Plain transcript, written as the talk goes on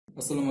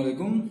আসসালামু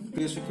আলাইকুম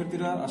প্রিয়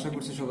শিক্ষার্থীরা, আশা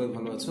করছি সবাই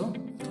ভালো আছো।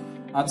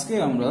 আজকে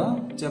আমরা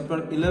chapter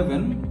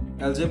 11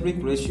 algebraic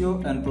ratio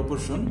and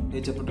proportion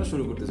এই চ্যাপ্টারটা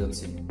শুরু করতে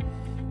যাচ্ছি।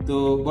 তো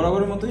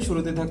বরাবরের মতোই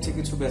শুরুতে থাকছে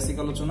কিছু বেসিক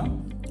আলোচনা।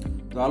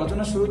 তো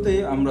আলোচনার শুরুতেই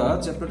আমরা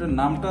চ্যাপ্টারের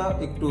নামটা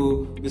একটু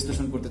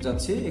বিশ্লেষণ করতে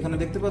চাচ্ছি। এখানে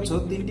দেখতে পাচ্ছ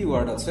তিনটি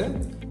ওয়ার্ড আছে,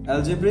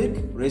 algebraic,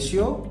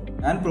 ratio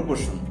and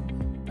proportion.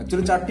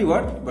 Actually চারটি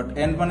ওয়ার্ড, বাট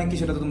এন্ড মানে কি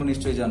সেটা তো তোমরা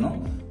নিশ্চয়ই জানো।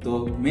 তো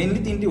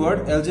মেইনলি তিনটি word,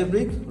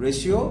 algebraic,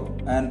 ratio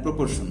and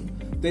proportion.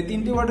 তো এই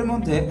তিনটি ওয়ার্ডের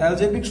মধ্যে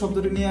অ্যালজেব্রিক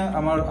শব্দটি নিয়ে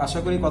আমার আশা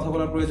করি কথা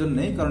বলার প্রয়োজন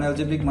নেই, কারণ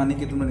অ্যালজেব্রিক মানে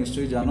কি তোমরা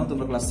নিশ্চয়ই জানো,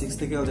 তোমরা ক্লাস 6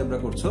 থেকে অ্যালজেব্রা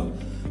করছো।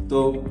 তো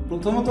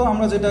প্রথমত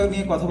আমরা যেটা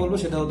নিয়ে কথা বলবো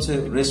সেটা হচ্ছে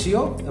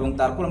রেশিও, এবং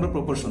তারপর আমরা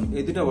প্রপোর্শন।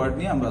 এই দুটো ওয়ার্ড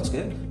নিয়ে আমরা আজকে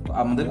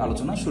আমাদের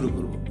আলোচনা শুরু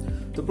করব।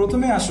 তো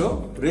প্রথমে আসো,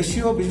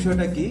 রেশিও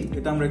বিষয়টা কি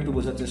এটা আমরা একটু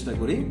বোঝার চেষ্টা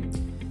করি।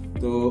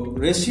 তো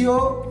রেশিও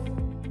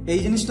এই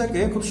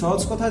জিনিসটাকে খুব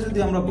সহজ কথায় যদি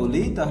আমরা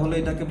বলি তাহলে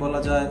এটাকে বলা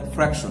যায়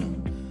ফ্র্যাকশন।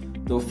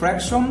 তো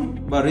ফ্র্যাকশন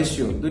বা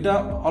রেশিও দুইটা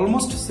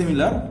অলমোস্ট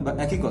সিমিলার বা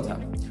একই কথা,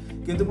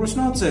 কিন্তু প্রশ্ন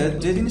হচ্ছে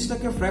যে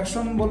জিনিসটাকে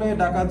ফ্র্যাকশন বলে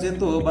ডাকা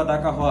যেত বা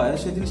ডাকা হয়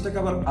সেই জিনিসটাকে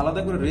আবার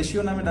আলাদা করে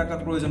রেশিও নামে ডাকার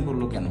প্রয়োজন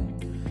পড়লো কেন?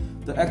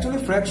 তো অ্যাকচুয়ালি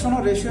ফ্র্যাকশন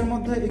আর রেশিওর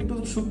মধ্যে একটু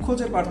সূক্ষ্ম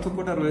যে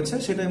পার্থক্যটা রয়েছে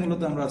সেটাই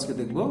মূলত আমরা আজকে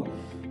দেখব।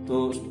 তো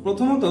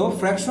প্রথমত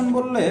ফ্র্যাকশন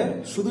বললে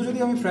শুধু যদি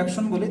আমি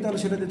ফ্র্যাকশন বলি তাহলে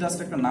সেটাতে জাস্ট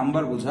একটা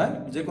নাম্বার বোঝায়,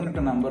 যে কোনো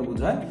একটা নাম্বার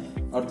বোঝায়।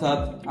 অর্থাৎ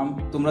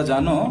তোমরা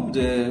জানো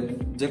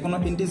যে কোনো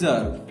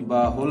ইন্টিজার বা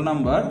হোল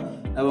নাম্বার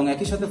এবং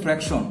একই সাথে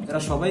ফ্র্যাকশন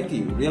এরা সবাই কি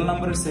রিয়েল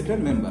নাম্বারের সেটের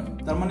মেম্বার।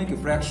 তার মানে কি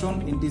ফ্র্যাকশন,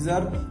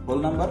 ইন্টিজার, হোল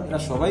নাম্বার এরা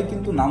সবাই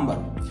কিন্তু নাম্বার।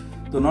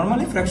 তো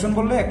নর্মালি ফ্র্যাকশন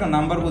বললে একটা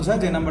নাম্বার বোঝায়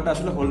যে নাম্বারটা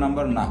আসলে হোল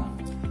নাম্বার না।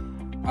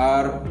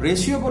 আর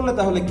রেশিও বললে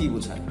তাহলে কি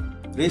বোঝায়?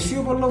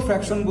 রেশিও বললেও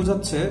ফ্র্যাকশন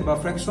বোঝাচ্ছে, বা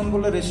ফ্র্যাকশন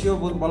বললে রেশিও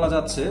বলা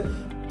যাচ্ছে,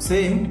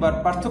 সেম, বাট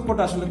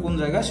পার্থক্যটা আসলে কোন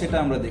জায়গায় সেটা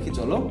আমরা দেখি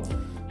চলো।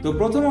 তো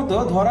প্রথমত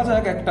ধরা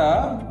যাক একটা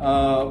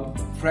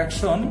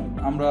ফ্র্যাকশন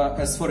আমরা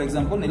এস ফর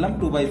এক্সাম্পল নিলাম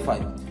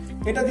 2/5।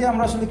 এটা দিয়ে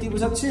আমরা আসলে কি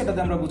বোঝাচ্ছি? এটাতে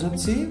আমরা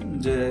বোঝাচ্ছি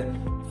যে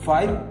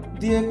 5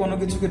 দিয়ে কোনো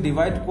কিছুকে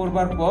ডিভাইড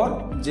করবার পর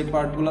যে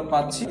পার্টগুলো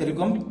পাচ্ছি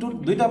এরকম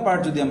দুইটা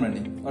পার্ট যদি আমরা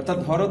নিই, অর্থাৎ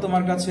ধরো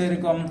তোমার কাছে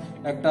এরকম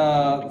একটা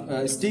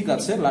স্টিক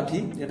আছে, লাঠি,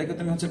 এটাকে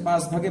তুমি হচ্ছে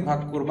 5 ভাগে ভাগ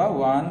করবা,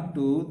 1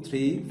 2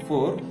 3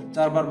 4,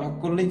 4 বার ভাগ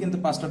করলেই কিন্তু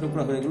 5টা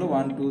টুকরা হয়ে গেল,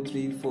 1 2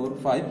 3 4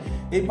 5।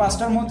 এই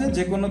 5টার মধ্যে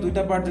যে কোনো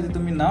দুইটা পার্ট যদি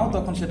তুমি নাও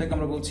তখন সেটাকে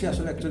আমরা বলছি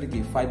আসলে অ্যাকচুয়ালি কি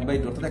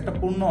 5/2, অর্থাৎ একটা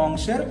পূর্ণ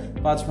অংশের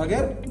 5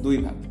 ভাগের 2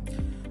 ভাগ।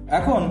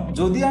 এখন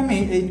যদি আমি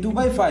এই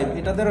 2/5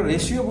 এটা দ্বারা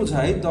রেশিও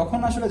বোঝাই তখন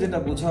আসলে যেটা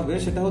বোঝাবে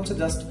সেটা হচ্ছে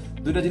জাস্ট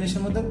দুইটা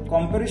জিনিসের মধ্যে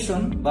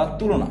কম্পারিশন বা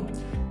তুলনা।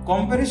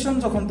 কম্পারিশন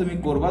যখন তুমি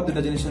করবা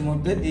দুইটা জিনিসের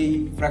মধ্যে এই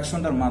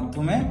ফ্র্যাকশনটার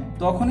মাধ্যমে,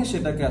 তখনই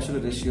সেটাকে আসলে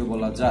রেশিও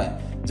বলা যায়।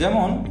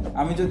 যেমন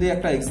আমি যদি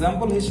একটা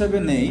এক্সাম্পল হিসেবে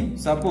নেই,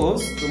 সাপোজ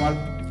তোমার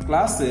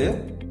ক্লাসে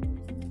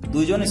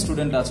দুইজন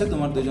স্টুডেন্ট আছে,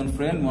 তোমার দুইজন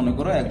ফ্রেন্ড মনে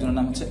করো, একজনের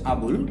নাম হচ্ছে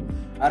আবুল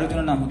আর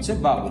একজনের নাম হচ্ছে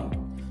বাবুল।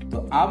 তো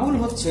আবুল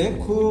হচ্ছে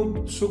খুব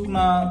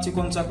শুকনা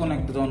চিকন চাকন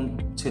একজন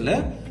ছেলে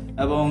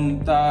এবং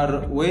তার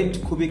ওয়েট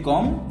খুবই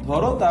কম,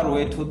 ধরো তার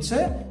ওয়েট হচ্ছে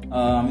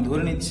আমি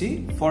ধরে নিচ্ছি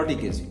 40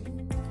 কেজি।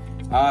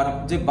 আর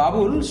যে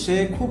বাবুল সে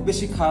খুব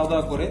বেশি খাওয়া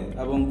দাওয়া করে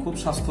এবং খুব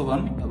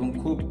স্বাস্থ্যবান এবং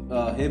খুব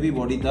হেভি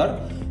বডি তার,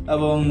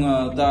 এবং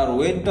তার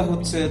ওয়েটটা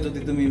হচ্ছে যদি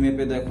তুমি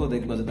মেপে দেখো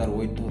দেখবা যে তার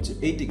ওয়েটটা হচ্ছে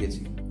 80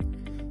 কেজি।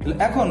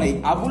 এখন এই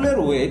আবুলের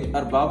ওয়েট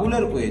আর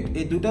বাবুলের ওয়েট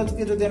এই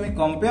দুটাকে যদি আমি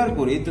কম্পেয়ার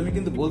করি, তুমি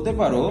কিন্তু বলতে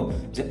পারো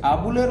যে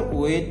আবুলের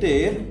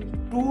ওয়েটের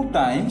 2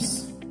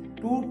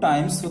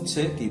 টাইমস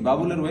হচ্ছে কি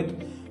বাবুলের ওয়েট,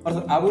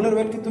 অর্থাৎ আবুলের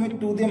ওয়েটকে তুমি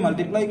 2 দিয়ে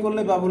মাল্টিপ্লাই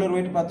করলে বাবুলের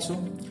ওয়েট পাচ্ছ।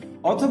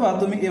 অথবা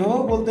তুমি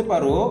এভাবেও বলতে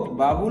পারো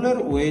বাবুলের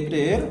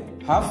ওয়েটের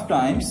হাফ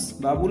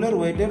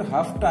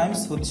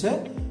টাইমস হচ্ছে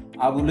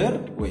আবুলের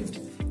ওয়েট।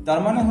 তার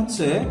মানে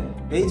হচ্ছে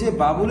এই যে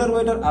বাবুলের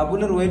ওয়েট আর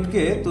আবুলের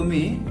ওয়েটকে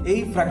তুমি এই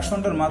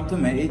ফ্র্যাকশনটার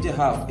মাধ্যমে, এই যে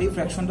হাফ, এই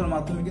ফ্র্যাকশনটার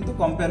মাধ্যমে কিন্তু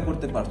কম্পেয়ার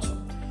করতে পারছো।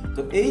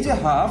 তো এই যে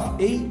হাফ,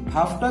 এই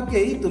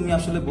হাফটাকেই তুমি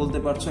আসলে বলতে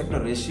পারছো একটা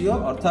রেশিও,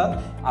 অর্থাৎ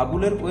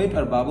আবুলের ওয়েট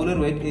আর বাবুলের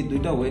ওয়েট এই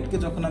দুইটা ওয়েটকে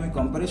যখন আমি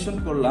কম্পারিশন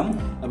করলাম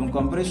এবং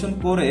কম্পারিশন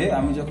করে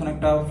আমি যখন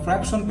একটা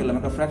ফ্র্যাকশন পেলাম,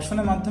 একটা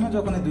ফ্র্যাকশনের মাধ্যমে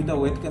যখন এই দুইটা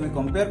ওয়েটকে আমি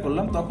কম্পেয়ার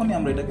করলাম তখনই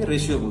আমরা এটাকে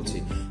রেশিও বলছি।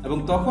 এবং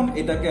তখন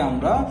এটাকে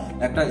আমরা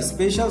একটা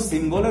স্পেশাল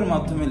সিম্বলের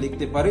মাধ্যমে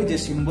লিখতে পারি, যে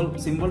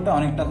সিম্বলটা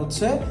অনেকটা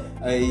হচ্ছে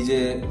এই যে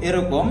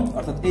এরকম,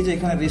 অর্থাৎ এই যে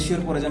এখানে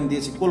রেশিওর পরে যে আমি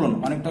দিয়েছি কোলন,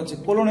 অনেকটা হচ্ছে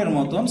কোলনের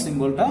মতন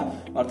সিম্বলটা,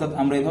 অর্থাৎ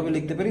আমরা এভাবে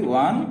লিখতে পারি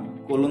 1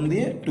 কোলন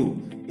দিয়ে 2।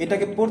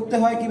 এটাকে পড়তে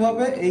হয়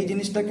কিভাবে? এই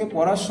জিনিসটাকে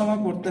পড়ার সময়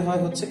পড়তে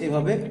হয় হচ্ছে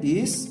এভাবে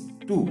is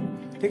 2,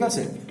 ঠিক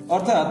আছে?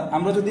 অর্থাৎ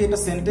আমরা যদি এটা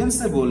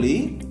সেন্টেন্সে বলি,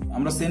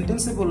 আমরা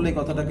সেন্টেন্সে বললে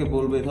কথাটাকে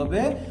বলবো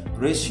এভাবে,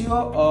 ratio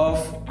of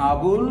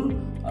Abul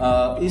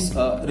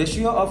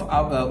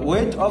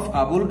weight of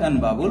Abul and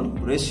Babul,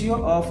 ratio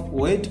of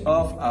weight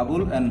of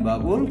Abul and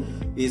Babul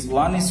is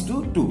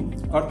 1:2।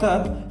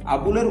 অর্থাৎ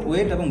আবুলের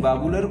ওয়েট এবং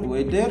বাবুলের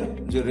ওয়েটের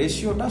যে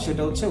রেশিওটা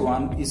সেটা হচ্ছে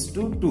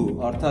 1:2।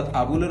 অর্থাৎ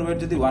আবুলের ওয়েট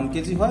যদি 1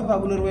 কেজি হয়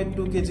বাবুলের ওয়েট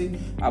 2 কেজি,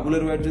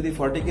 আবুলের ওয়েট যদি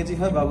 40 কেজি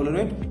হয় বাবুলের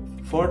wait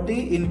 40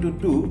 into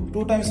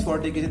 2 times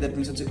 40 KG, that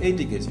means হচ্ছে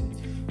 80 কেজি।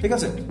 ঠিক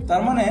আছে,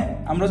 তার মানে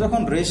আমরা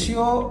যখন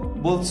রেশিও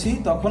বলছি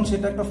তখন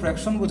সেটা একটা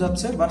ফ্র্যাকশন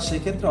বোঝাচ্ছে, বাট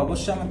সেই ক্ষেত্রে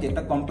অবশ্যই আমাকে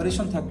একটা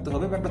কম্পারিশন থাকতে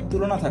হবে বা একটা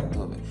তুলনা থাকতে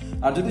হবে।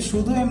 আর যদি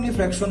শুধু এমনি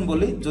ফ্র্যাকশন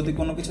বলি, যদি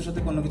কোনো কিছুর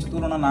সাথে কোনো কিছু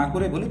তুলনা না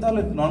করে বলি,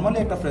 তাহলে নর্মালি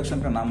একটা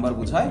ফ্র্যাকশনটা নাম্বার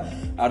বোঝায়।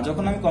 আর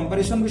যখন আমি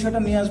কম্পারিশন বিষয়টা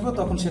নিয়ে আসবো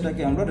তখন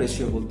সেটাকে আমরা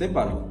রেশিও বলতে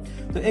পারবো।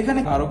 তো এখানে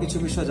আরো কিছু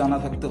বিষয় জানা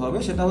থাকতে হবে,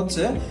 সেটা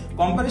হচ্ছে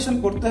কম্পারিশন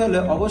করতে হলে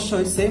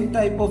অবশ্যই সেম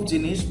টাইপ অফ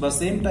জিনিস বা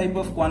সেম টাইপ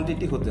অফ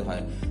কোয়ান্টিটি হতে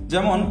হয়।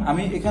 যেমন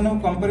আমি এখানেও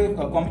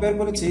কম্পেয়ার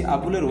করেছি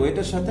আবুলের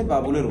ওয়েটের সাথে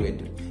বাবুলের ওয়েট।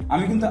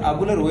 আমি কিন্তু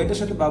আবুলের ওয়েটের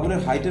সাথে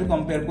বাবুলের হাইটের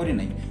কম্পেয়ার করি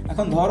নাই।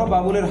 এখন ধরো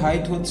বাবুলের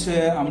হাইট হচ্ছে,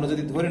 আমরা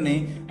যদি ধরে নেই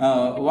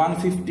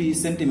 150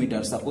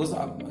 সেন্টিমিটার, সাপোজ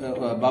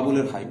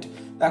বাবুলের হাইট।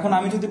 এখন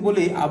আমি যদি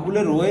বলি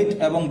আবুলের ওয়েট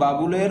এবং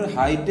বাবুলের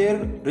হাইটের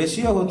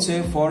রেশিও হচ্ছে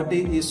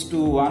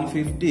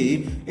 40:150,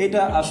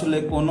 এটা আসলে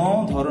কোনো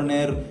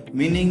ধরনের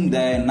মিনিং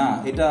দেয় না,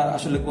 এটা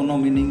আসলে কোনো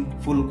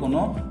মিনিংফুল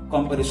কোনো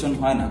কম্পারিশন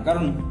হয় না।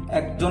 কারণ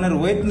একজনের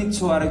ওয়েট নিচ্ছ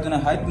আর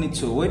একজনের হাইট নিচ্ছ,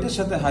 ওয়েটের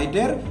সাথে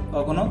হাইটের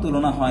কখনো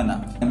তুলনা হয় না।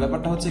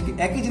 ব্যাপারটা হচ্ছে কি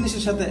একই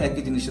জিনিসের সাথে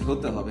একই জিনিসের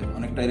হতে হবে।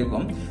 অনেকটা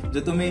এরকম যে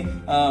তুমি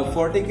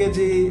 40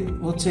 কেজি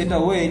হচ্ছে এটা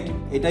ওয়েট,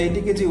 এটা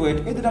 80 কেজি ওয়েট,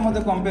 এই দুটার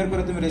মধ্যে কম্পেয়ার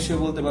করে তুমি রেশিও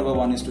বলতে পারবা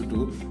 1:2।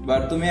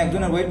 বাট তুমি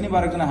একজনের ওয়েট নিবা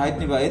আর একজনের হাইট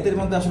নিবা, এদের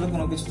মধ্যে আসলে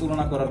কোনো কিছু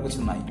তুলনা করার কিছু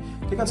নাই।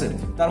 ঠিক আছে,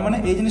 তার মানে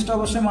এই জিনিসটা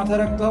অবশ্যই মাথায়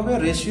রাখতে হবে।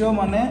 রেশিও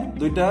মানে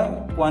দুইটা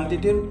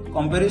কোয়ান্টিটির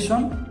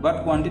কম্পারিশন, বাট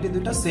কোয়ান্টিটি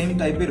দুইটা সেম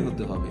টাইপের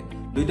হতে হবে।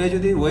 দুইটাই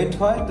যদি ওয়েট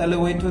হয় তাহলে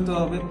ওয়েট হতে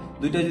হবে,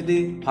 দুইটাই যদি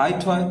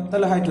হাইট হয়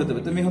তাহলে হাইট হতে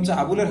হবে। তুমি হচ্ছে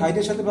আবুলের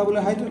হাইটের সাথে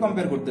বাবুলের হাইটের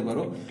কম্পেয়ার করতে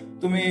পারো,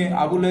 তুমি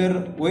আবুলের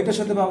ওয়েটের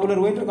সাথে বাবুলের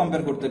ওয়েটের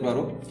কম্পেয়ার করতে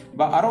পারো,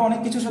 বা আরো অনেক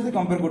কিছুর সাথে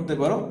কম্পেয়ার করতে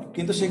পারো।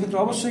 কিন্তু সেক্ষেত্রে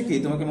অবশ্যই কি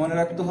তোমাকে মনে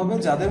রাখতে হবে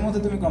যাদের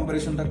মধ্যে তুমি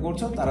কম্পারিশনটা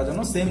করছো তারা যেন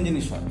সেম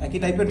জিনিস হয়, একই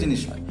টাইপের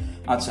জিনিস হয়।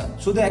 আচ্ছা,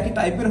 শুধু একই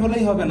টাইপের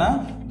হলেই হবে না,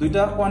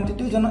 দুইটা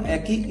কোয়ান্টিটি যেন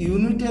একই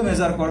ইউনিটে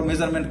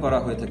মেজারমেন্ট করা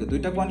হয়ে থাকে।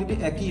 দুইটা কোয়ান্টিটি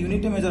একই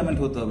ইউনিটে মেজারমেন্ট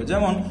হতে হবে।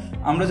 যেমন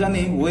আমরা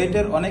জানি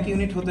ওয়েটের অনেক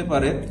ইউনিট হতে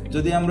পারে।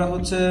 যদি আমরা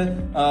হচ্ছে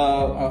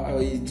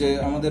যে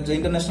আমাদের যে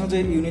ইন্টারন্যাশনাল যে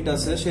ইউনিট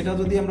আছে সেটা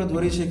যদি আমরা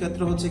ধরি,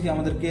 সেক্ষেত্রে হচ্ছে কি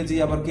আমাদের কেজি,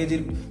 আবার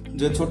কেজির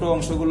যে ছোট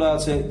অংশগুলো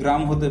আছে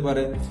গ্রাম হতে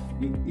পারে,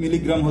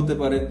 মিলিগ্রাম হতে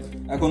পারে।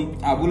 এখন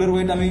আবুলের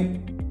ওয়েট আমি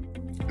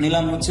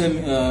নিলাম হচ্ছে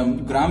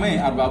গ্রামে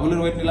আর বাবুলের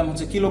ওয়েট নিলাম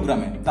হচ্ছে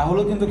কিলোগ্রামে,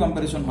 তাহলেও কিন্তু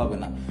কম্পারিশন হবে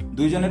না।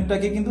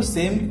 দুইজনেরটাকে কিন্তু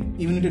সেম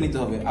ইউনিটে নিতে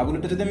হবে।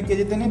 আবুলেরটা যদি আমি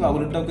কেজিতে নিই,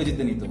 বাবুলেরটাও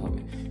কেজিতে নিতে হবে।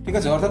 ঠিক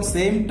আছে, অর্থাৎ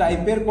সেম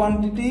টাইপের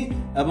কোয়ান্টিটি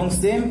এবং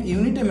সেম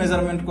ইউনিটে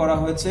মেজারমেন্ট করা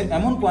হয়েছে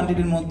এমন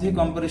কোয়ান্টিটির মধ্যে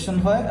কম্পারিশন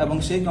হয়, এবং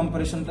সেই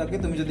কম্পারিশনটাকে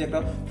তুমি যদি একটা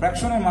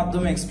ফ্র্যাকশনের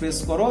মাধ্যমে এক্সপ্রেস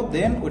করো,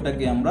 দেন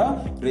ওটাকে আমরা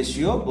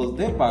রেশিও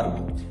বলতে পারবো।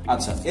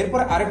 আচ্ছা,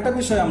 এরপরে আরেকটা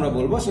বিষয় আমরা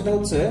বলবো, সেটা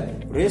হচ্ছে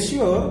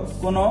রেশিওর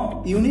কোনো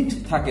ইউনিট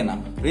থাকে না।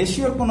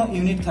 রেশিওর কোনো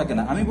ইউনিট থাকে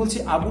না। আমি বলছি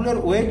আবুলের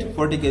wait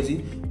 40 KG,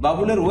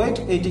 বাবুলের wait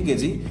 80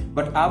 KG,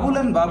 but Abul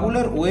and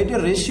বাবুলের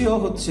ওয়েটের রেশিও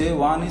হচ্ছে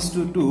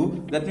 1:2।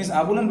 দ্যাট মিনস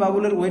আবুল এন্ড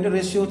বাবুলের ওয়েটের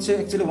রেশিও হচ্ছে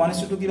অ্যাকচুয়ালি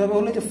 1:2 কিভাবে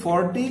হলো, যে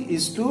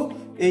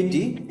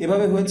 40:80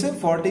 এভাবে হয়েছে।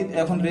 40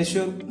 এখন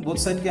রেশিও বোথ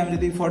সাইডকে আমি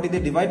যদি 40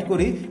 দিয়ে ডিভাইড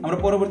করি, আমরা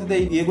পরবর্তীতে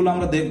এগুলো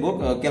আমরা দেখবো,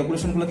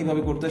 ক্যালকুলেশনগুলো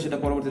কিভাবে করতে হয় সেটা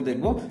পরবর্তীতে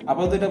দেখবো।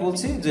 আপাতত এটা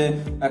বলছি যে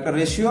একটা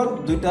রেশিওর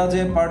দুইটা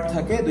যে পার্ট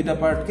থাকে, দুইটা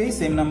পার্টকেই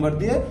সেম নাম্বার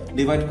দিয়ে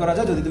ডিভাইড করা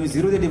যায়। যদি তুমি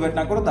 0 দিয়ে ডিভাইড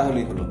না করো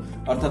তাহলেই হলো,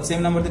 অর্থাৎ সেম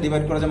নাম্বার দিয়ে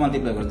ডিভাইড করা যায়,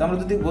 মাল্টিপ্লাই করে। আমরা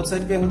যদি বোথ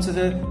সাইডকে হচ্ছে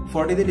যে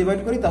 40 দিয়ে ডিভাইড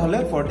করি, তাহলে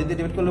 40 দিয়ে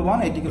ডিভাইড করলে 1,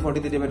 80 কে 40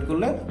 দিয়ে ডিভাইড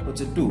করলে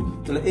হচ্ছে 2।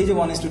 তাহলে এই যে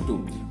 1:2,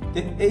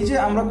 এই যে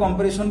আমরা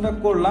কম্পারিশনটা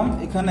করলাম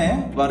এখানে,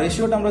 বা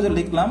রেশিওটা আমরা যে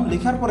লিখলাম,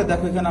 লিখার পরে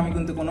দেখো এখানে আমি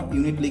কিন্তু কোনো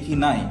ইউনিট লিখি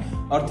নাই।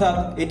 অর্থাৎ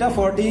এটা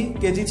 40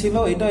 কেজি ছিল,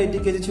 এটা 80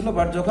 কেজি ছিল,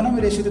 বাট যখন আমি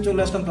রেশিওতে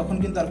চলে আসলাম তখন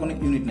কিন্তু আর কোনো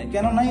ইউনিট নাই।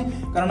 কেন নাই?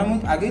 কারণ আমি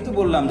আগেই তো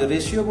বললাম যে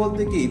রেশিও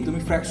বলতে কি, তুমি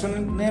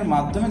ফ্র্যাকশনের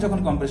মাধ্যমে যখন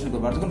কম্পারিশন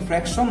করবে, আর যখন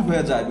ফ্র্যাকশন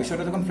হয়ে যায়,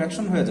 বিষয়টা যখন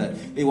ফ্র্যাকশন হয়ে যায়,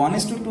 এই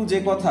 1:2 যে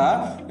কথা,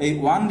 এই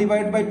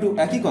 1/2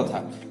 একই কথা।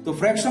 তো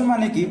ফ্র্যাকশন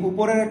মানে কি,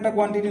 উপরের একটা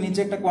কোয়ান্টিটি, নিচে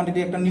একটা কোয়ান্টিটি,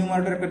 একটা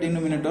নিউমারেটর একটা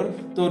ডিনোমিনেটর।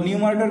 তো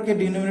নিউমারেটরকে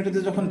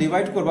ডিনোমিনেটরে যখন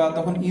ডিভাইড করবা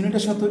তখন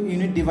ইউনিটের সাথে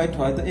ইউনিট ডিভাইড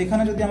হয়। তো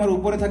এখানে যদি আমার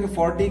উপরে থাকে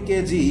 40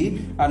 কেজি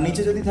আর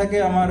নিচে যদি থাকে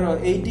আমার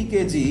 80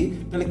 কেজি,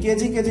 তাহলে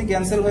কেজি কেজি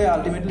ক্যান্সেল হয়ে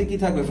আলটিমেটলি কি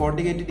থাকবে,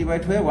 40 80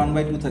 ডিভাইড হয়ে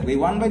 1/2 থাকবে। এই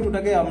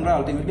 1/2টাকে আমরা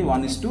আলটিমেটলি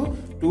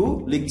 1:2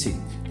 লিখছি।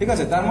 ঠিক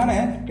আছে, তার মানে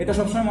এটা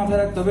সবসময় মাথায়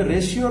রাখতে হবে,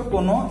 রেশিওর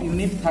কোনো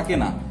ইউনিট থাকে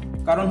না।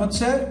 কারণ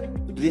হচ্ছে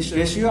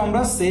রেশিও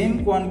আমরা same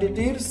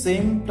কোয়ান্টিটির,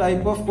 same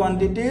type of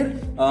কোয়ান্টিটির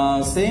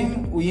same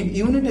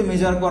ইউনিটে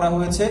মেজার করা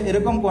হয়েছে,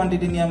 এরকম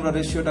কোয়ান্টিটি নিয়ে আমরা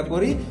রেশিওটা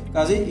করি।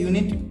 কাজে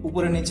ইউনিট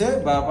উপরে নিচে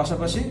বা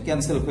পাশাপাশি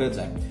ক্যান্সেল হয়ে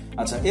যায়।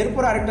 আচ্ছা,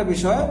 এরপর আরেকটা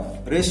বিষয়,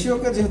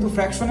 রেশিওকে যেহেতু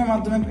ফ্র্যাকশনের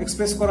মাধ্যমে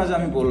এক্সপ্রেস করা যায়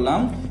আমি বললাম,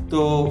 তো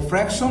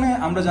ফ্র্যাকশনে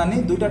আমরা জানি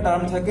দুইটা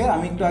টার্ম থাকে।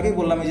 আমি একটু আগে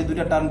বললাম এই যে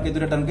দুইটা টার্মকে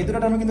দুইটা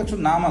টার্মে কিন্তু একটু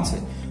নাম আছে।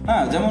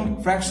 হ্যাঁ, যেমন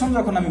ফ্র্যাকশন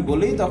যখন আমি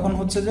বলি তখন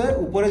হচ্ছে যে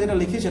উপরে যেটা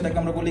লিখি সেটাকে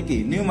আমরা বলি কি,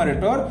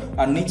 নিউমারেটর,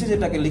 আর নিচে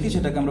যেটাকে লিখি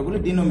সেটাকে আমরা বলি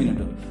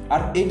ডিনোমিনেটর।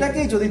 আর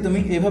এটাকেই যদি তুমি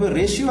এভাবে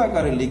রেশিও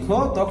আকারে লিখো,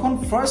 তখন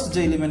ফার্স্ট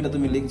যে এলিমেন্টটা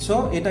তুমি লিখছো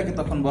এটাকে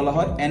তখন বলা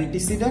হয়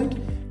অ্যান্টিসিডেন্ট।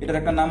 এটার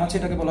একটা নাম আছে,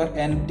 এটাকে বলা হয়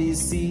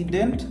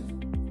অ্যান্টিসিডেন্ট।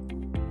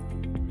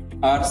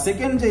 আর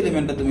সেকেন্ড যে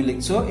এলিমেন্টটা তুমি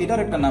লিখছো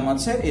এটার একটা নাম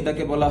আছে,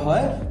 এটাকে বলা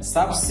হয়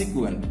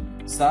সাবসিকুয়েন্ট।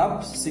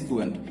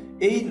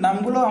 এই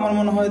নামগুলো আমার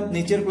মনে হয়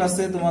নিচের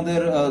ক্লাসে তোমাদের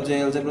যে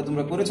অ্যালজেব্রা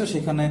তোমরা করেছো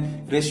সেখানে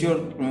রেশিওর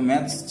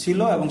ম্যাথস ছিল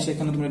এবং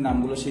সেখানে তুমি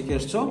নামগুলো শিখে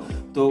এসছো।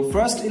 তো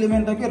ফার্স্ট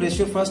এলিমেন্টটাকে,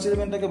 রেশিওর ফার্স্ট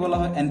এলিমেন্টটাকে বলা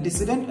হয়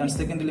অ্যান্টিসিডেন্ট এন্ড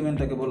সেকেন্ড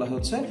এলিমেন্টটাকে বলা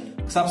হচ্ছে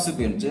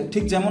সাবসিকুয়েন্ট।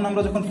 ঠিক যেমন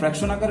আমরা যখন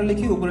ফ্র্যাকশন আকারে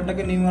লিখি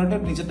উপরেরটাকে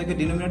নিউমারেটর, নিচেরটাকে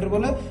ডিনোমিনেটর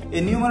বলে,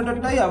 এই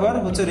নিউমারেটরটাই আবার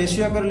হচ্ছে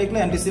রেশিও আকারে লিখলে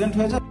অ্যান্টিসিডেন্ট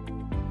হয়ে যায়,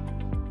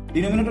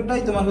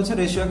 ডিনোমিনেটরটাই তোমার হচ্ছে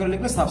রেশিও আকারে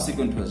লিখলে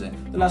সাবসিকুয়েন্ট হয়ে যায়।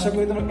 তাহলে আশা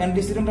করি তোমরা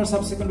অ্যান্টিসিডেন্ট আর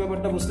সাবসিকুয়েন্ট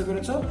ব্যাপারটা বুঝতে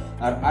পেরেছো।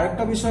 আর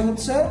আরেকটা বিষয়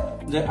হচ্ছে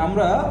যে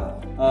আমরা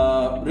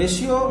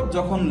রেশিও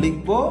যখন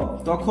লিখবো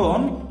তখন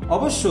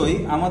অবশ্যই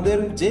আমাদের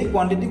যে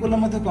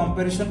কোয়ান্টিটিগুলোর মধ্যে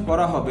কম্পারিশন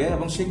করা হবে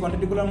এবং সেই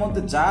কোয়ান্টিটিগুলোর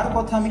মধ্যে যার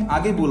কথা আমি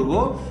আগে বলবো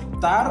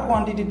তার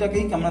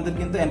কোয়ান্টিটিটাকেই আমাদের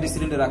কিন্তু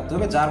অ্যান্টিসিডেন্টে রাখতে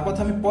হবে, যার কথা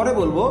আমি পরে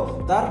বলবো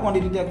তার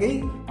কোয়ান্টিটিটাকেই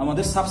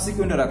আমাদের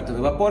সাবসিকুয়েন্টে রাখতে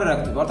হবে বা পরে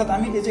রাখতে হবে। অর্থাৎ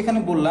আমি এই যেখানে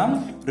বললাম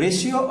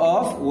ratio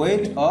of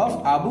weight of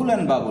Abul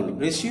and Babul,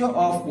 ratio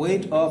of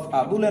weight of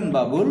Abul and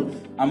Babul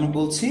আমি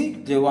বলছি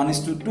যে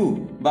 1:2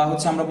 বা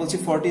হচ্ছে আমরা বলছি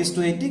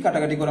 40:80,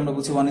 কাটাকাটি করে আমরা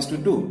বলছি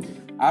 1:2।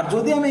 আর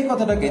যদি আমি এই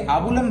কথাটাকে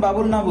আবুল এন্ড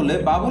বাবুল না বলে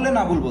বাবুল এন্ড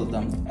আবুল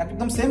বলতাম,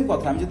 একদম সেম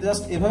কথা, আমি যদি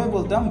জাস্ট এভাবে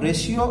বলতাম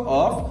ratio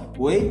of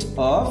weight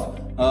of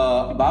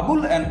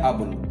Babul and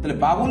Abul, তাহলে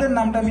বাবুলের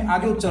নামটা আমি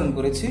আগে উচ্চারণ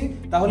করেছি,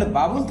 তাহলে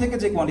বাবুল থেকে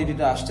যে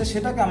কোয়ান্টিটিটা আসছে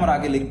সেটাকে আমার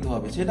আগে লিখতে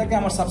হবে, সেটাকে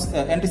আমার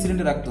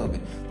অ্যান্টিসিডেন্টে রাখতে হবে।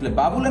 তাহলে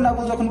বাবুল এন্ড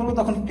আবুল যখন বলবো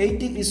তখন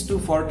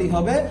 80:40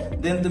 হবে,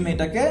 দেন তুমি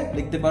এটাকে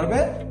লিখতে পারবে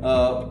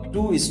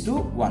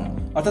 2:1।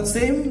 অর্থাৎ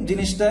সেম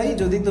জিনিসটাই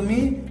যদি তুমি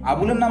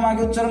আবুলের নাম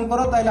আগে উচ্চারণ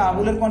করো তাহলে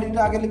আবুলের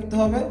কোয়ান্টিটিটা আগে লিখতে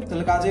হবে,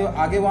 তাহলে কাজে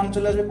আগে 1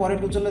 চলে আসবে, পরে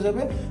 2 চলে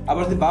যাবে।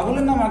 আবার যদি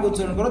বাবুলের নাম আগে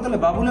উচ্চারণ করো তাহলে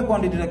বাবুলের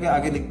কোয়ান্টিটিটাকে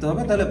আগে লিখতে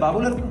হবে, তাহলে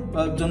বাবুলের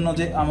জন্য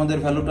যে আমাদের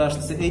ভ্যালুটা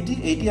আসছে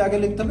 80 আগে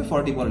লিখতে হবে,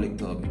 40 পরে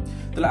লিখতে হবে।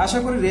 তাহলে আশা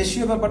করি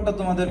রেশিও ব্যাপারটা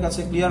তোমাদের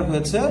কাছে ক্লিয়ার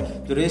হয়েছে।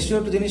 তো রেশিও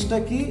জিনিসটা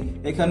কি,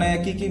 এখানে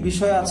কি কি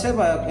বিষয় আছে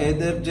বা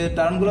এদের যে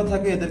টার্মগুলো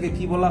থাকে এদেরকে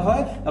কি বলা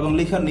হয় এবং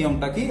লেখার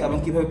নিয়মটা কি এবং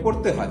কিভাবে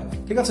পড়তে হয়।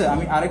 ঠিক আছে,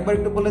 আমি আরেকবার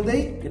একটু বলে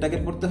দেই, এটাকে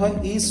পড়তে হয়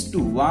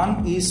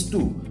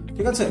 1:2।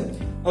 ঠিক আছে,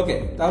 ওকে।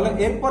 তাহলে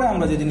এরপরে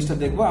আমরা যে জিনিসটা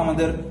দেখবো,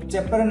 আমাদের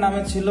চ্যাপ্টারের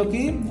নামে ছিল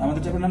কি,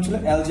 আমাদের চ্যাপ্টারের নাম ছিল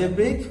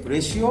অ্যালজেব্রিক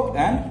রেশিও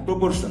এন্ড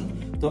প্রপোর্শন।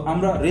 তো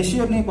আমরা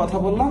রেশিও নিয়ে কথা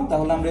বললাম,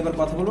 তাহলে আমরা এবার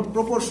কথা বলবো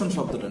প্রপোর্শন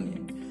শব্দটা নিয়ে।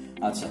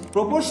 আচ্ছা,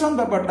 প্রপোর্শন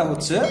ব্যাপারটা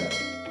হচ্ছে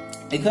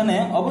এখানে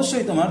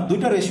অবশ্যই তোমার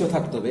দুইটা রেশিও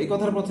থাকতে হবে, এই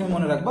কথার প্রথমে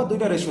মনে রাখবা,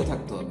 দুইটা রেশিও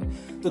থাকতে হবে।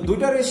 তো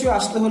দুইটা রেশিও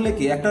আসতে হলে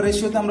কি, একটা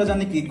রেশিওতে আমরা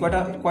জানি কি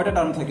কয়টা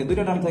টার্ম থাকে,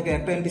 দুইটা টার্ম থাকে,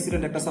 একটা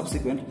অ্যান্টিসিডেন্ট একটা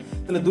সাবসিকুয়েন্ট।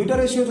 তাহলে দুইটা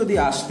রেশিও যদি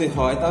আসতে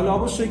হয় তাহলে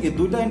অবশ্যই কি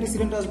দুইটা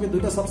অ্যান্টিসিডেন্ট আসবে,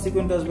 দুইটা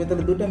সাবসিকুয়েন্ট আসবে,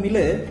 তাহলে দুইটা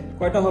মিলে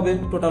কয়টা হবে,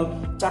 টোটাল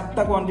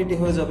 4টা কোয়ান্টিটি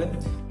হয়ে যাবে।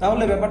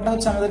 তাহলে ব্যাপারটা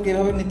হচ্ছে আমাদেরকে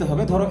এভাবে নিতে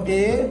হবে, ধরো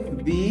A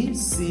B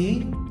C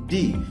D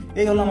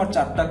এই হলো আমার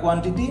 4টা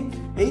কোয়ান্টিটি।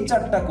 এই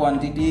 4টা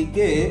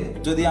কোয়ান্টিটিকে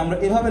যদি আমরা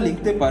এভাবে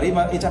লিখতে পারি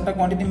বা এই 4টা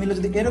কোয়ান্টিটি মিলে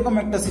যদি এরকম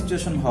একটা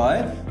সিচুয়েশন হয়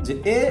যে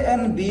A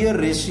and B এর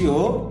ratio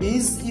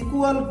is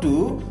equal to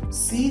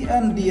C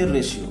and D এর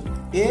রেশিও,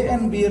 A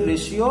and B এর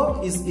ratio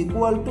is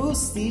equal to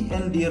C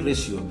and D এর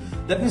রেশিও,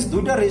 দ্যাট মিন্স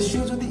দুইটা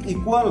রেশিও যদি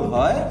ইকুয়াল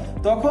হয়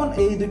তখন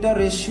এই দুইটা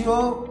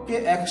রেশিওকে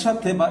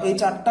একসাথে বা এই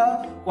 4টা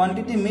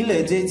কোয়ান্টিটি মিলে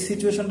যে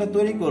সিচুয়েশনটা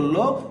তৈরি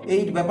করলো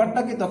এই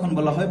ব্যাপারটাকে তখন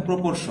বলা হয়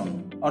প্রপোর্শন।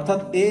 অর্থাৎ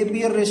A B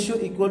এর ratio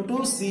equal to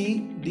C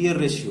D এর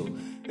রেশিও,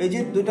 এই যে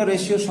দুইটা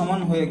রেশিও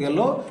সমান হয়ে গেল,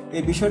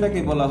 এই বিষয়টাকে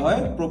বলা হয়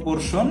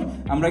প্রপোর্শন।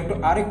 আমরা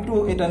আরেকটু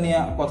এটা নিয়ে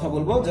কথা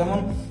বলবো, যেমন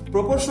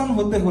প্রপোর্শন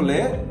হতে হলে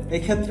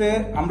এক্ষেত্রে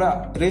আমরা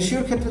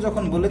রেশিওর ক্ষেত্রে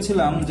যখন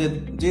বলেছিলাম যে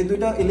যে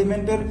দুইটা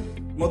এলিমেন্টের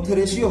মধ্যে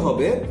রেশিও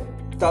হবে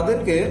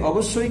তাদেরকে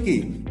অবশ্যই কি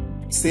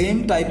সেম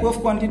টাইপ অফ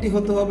কোয়ান্টিটি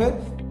হতে হবে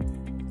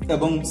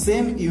এবং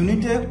সেম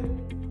ইউনিটে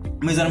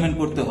মেজারমেন্ট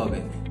করতে হবে।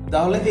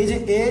 তাহলে এই যে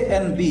A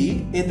and B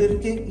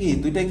এদেরকে কি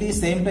দুইটাকে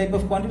same type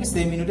of quantity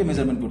same ইউনিটে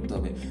মেজারমেন্ট করতে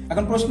হবে।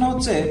 এখন প্রশ্ন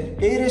হচ্ছে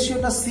এই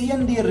রেশিওটা C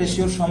and D এর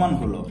রেশিওর সমান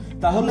হলো,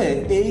 তাহলে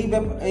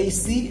এই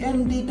C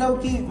and D টাও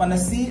কি মানে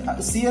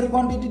C এর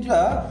কোয়ান্টিটিটা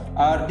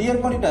আর D এর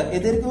কোয়ান্টিটিটা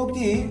এদেরকেও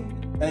কি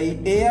এই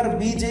A আর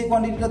B যে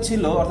কোয়ান্টিটিটা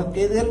ছিল অর্থাৎ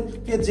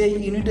এদেরকে যে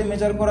ইউনিটে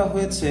মেজার করা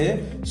হয়েছে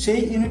সেই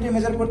ইউনিটে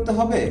মেজার করতে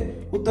হবে?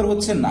 উত্তর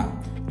হচ্ছে না।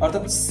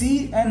 অর্থাৎ C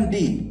and D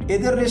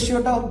এদের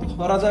রেশিওটা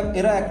ধরা যাক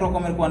এরা এক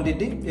রকমের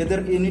কোয়ান্টিটি, এদের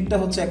ইউনিটটা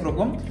হচ্ছে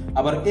একরকম,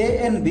 আবার A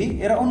and B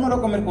এরা অন্য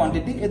রকমের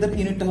কোয়ান্টিটি, এদের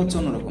ইউনিটটা হচ্ছে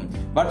অন্যরকম।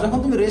 বাট যখন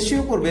তুমি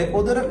রেশিও করবে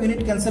ওদের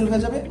ইউনিট ক্যান্সেল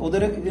হয়ে যাবে,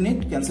 ওদের ইউনিট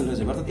ক্যান্সেল হয়ে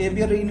যাবে, অর্থাৎ A B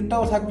এর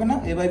ইউনিটটাও থাকবে না,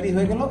 A বাই B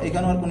হয়ে গেল,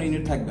 এখানেও আর কোনো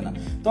ইউনিট থাকবে না।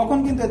 তখন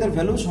কিন্তু এদের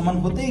ভ্যালু সমান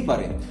হতেই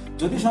পারে।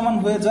 যদি সমান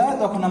হয়ে যায়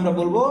তখন আমরা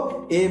বলবো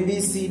A B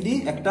C D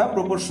একটা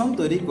প্রপোর্শন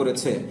তৈরি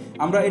করেছে।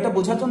 আমরা এটা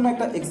বোঝার জন্য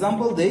একটা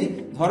এক্সাম্পল দেই।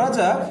 ধরা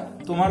যাক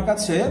তোমার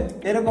কাছে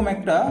এরকম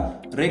একটা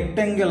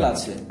রেক্টেঙ্গেল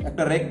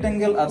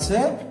আছে,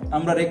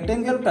 আমরা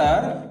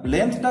রেক্টেঙ্গেলটার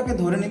লেন্থটাকে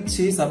ধরে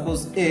নিচ্ছি সাপোজ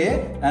A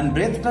এন্ড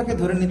ব্রেথটাকে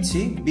ধরে নিচ্ছি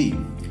B।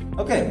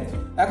 ওকে,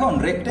 এখন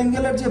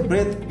রেক্টেঙ্গেলের যে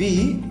ব্রেথ B,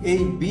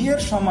 এই B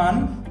এর সমান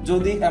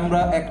যদি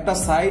আমরা একটা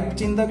সাইড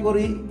চিন্তা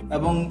করি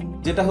এবং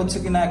যেটা হচ্ছে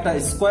কিনা একটা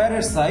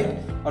স্কোয়ারের সাইড,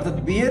 অর্থাৎ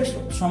B এর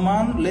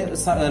সমান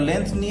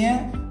লেন্থ নিয়ে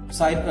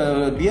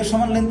B এর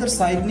সমান লেন্থের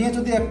সাইড নিয়ে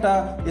যদি একটা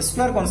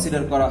স্কোয়ার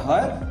কনসিডার করা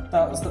হয়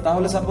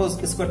তাহলে সাপোজ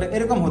স্কোয়ারটা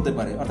এরকম হতে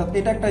পারে। অর্থাৎ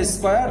এটা একটা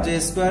স্কোয়ার, যে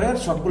স্কোয়ারের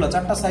সবগুলো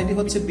 4টা সাইডই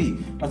হচ্ছে B,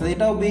 অর্থাৎ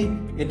এটাও B,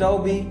 এটাও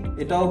B,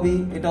 এটাও B,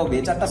 এটাও B,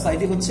 4টা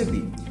সাইডই হচ্ছে B।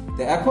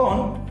 তো এখন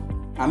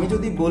আমি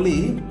যদি বলি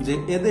যে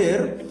এদের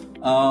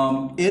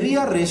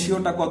এরিয়ার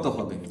রেশিওটা কত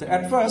হবে, তো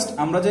এট ফার্স্ট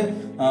আমরা যে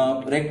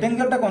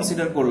রেক্টেঙ্গেলটা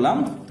কনসিডার করলাম,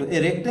 তো এই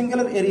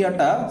রেক্টেঙ্গেলের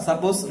এরিয়াটা,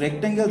 সাপোজ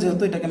রেক্টেঙ্গেল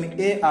যেহেতু এটাকে আমি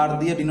এ আর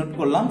দিয়ে ডিনোট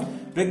করলাম,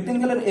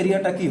 রেক্টেঙ্গেলের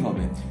এরিয়াটা কি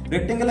হবে?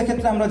 রেক্টেঙ্গেলের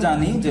ক্ষেত্রে আমরা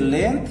জানি যে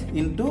লেন্থ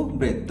ইনটু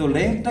ব্রেথ, তো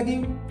লেন্থটা কি,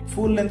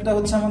 ফুল লেন্থটা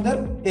হচ্ছে আমাদের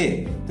এ,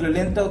 তাহলে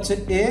লেন্থটা হচ্ছে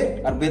এ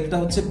আর ব্রেথটা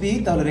হচ্ছে বি,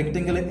 তাহলে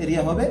রেক্টেঙ্গেলের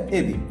এরিয়া হবে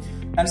এ বি।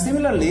 এন্ড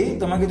সিমিলারলি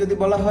তোমাকে যদি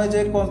বলা হয় যে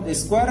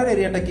স্কোয়ারের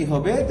এরিয়াটা কি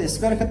হবে, তো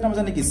স্কোয়ারের ক্ষেত্রে আমরা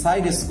জানি কি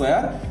সাইড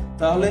স্কোয়ার,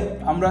 তাহলে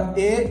আমরা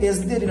এ এস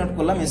দিয়ে ডিনোট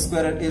করলাম,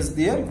 স্কোয়ারের এস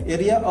দিয়ে,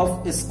 area of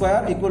square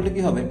equal to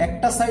কি হবে,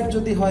 একটা সাইড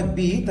যদি হয়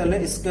বি তাহলে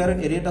স্কোয়ারের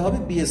এরিয়াটা হবে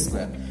বি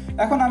স্কোয়ার।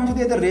 এখন আমি যদি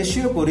এদের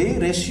রেশিও করি,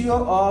 ratio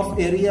of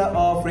area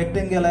of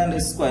rectangle and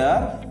square,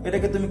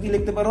 এটাকে তুমি কি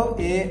লিখতে পারো,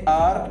 এ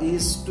আর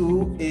is two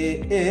A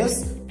S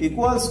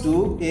equals to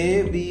A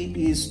B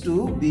is two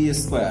B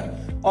square.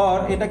 और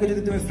এটাকে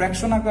যদি তুমি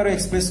ফ্র্যাকশন আকারে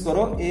এক্সপ্রেস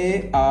করো, এ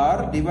আর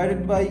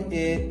divided by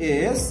A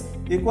S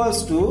equals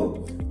to,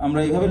 আমরা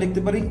এইভাবে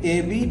লিখতে পারি A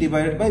B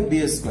divided by B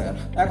square.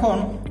 এখন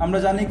আমরা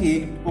জানি কি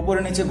উপরে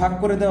নিচে ভাগ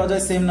করে দেওয়া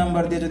যায় সেম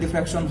নাম্বার দিয়ে, যদি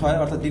ফ্র্যাকশন হয়,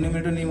 অর্থাৎ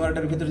ডিনোমিনেটর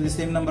নিউমারেটরের ভিতরে যদি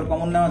সেম নাম্বার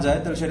কমন নেওয়া যায়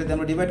তাহলে সেটাতে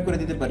আমরা ডিভাইড করে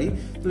দিতে পারি।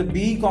 তাহলে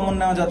বি কমন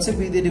নেওয়া যাচ্ছে,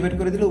 বি দিয়ে ডিভাইড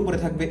করে দিলে উপরে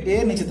থাকবে এ,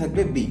 নিচে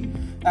থাকবে বি।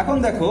 এখন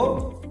দেখো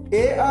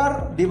এ আর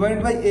divide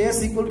by S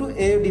equal to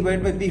A divide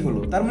by B হলো,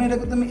 তার মানে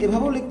এটাকে তুমি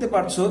এভাবেও লিখতে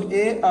পারছো,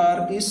 এ আর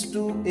is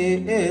two A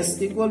S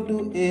equal to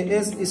A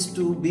S is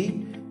two B,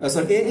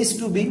 sorry A is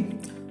two B.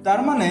 তার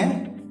মানে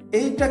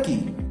এইটা কি,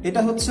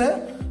 এটা হচ্ছে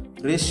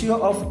রেশিও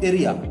অফ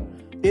এরিয়া।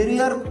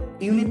 এরিয়ার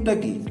ইউনিটটা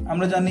কি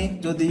আমরা জানি,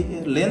 যদি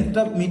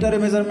লেন্থটা মিটারে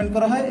মেজারমেন্ট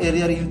করা হয়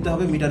এরিয়ার ইউনিটটা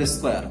হবে মিটার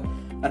স্কোয়ার।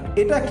 আর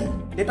এটা কি,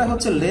 এটা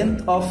হচ্ছে লেন্থ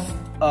অফ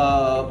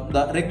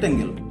দ্য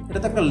রেক্টেঙ্গেল, এটা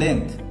তো একটা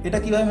লেন্থ, এটা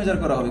কিভাবে মেজার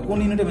করা হবে, কোন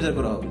ইউনিটে মেজার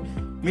করা হবে,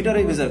 মিটারে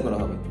মেজার করা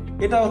হবে।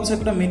 এটা হচ্ছে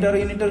একটা মিটার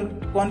ইউনিটের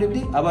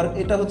কোয়ান্টিটি, আবার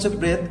এটা হচ্ছে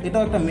ব্রেথ,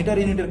 এটাও একটা মিটার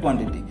ইউনিটের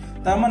কোয়ান্টিটি।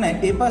 তার মানে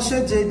এই পাশে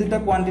যে দুইটা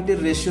কোয়ান্টিটির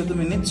রেশিও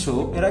তুমি নিচ্ছ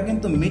এরা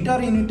কিন্তু মিটার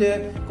ইউনিটে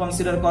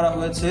কনসিডার করা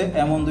হয়েছে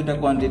এমন দুইটা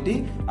কোয়ান্টিটি,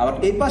 আবার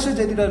এই পাশে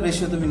যে দুইটা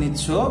রেশিও তুমি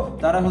নিচ্ছ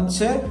তারা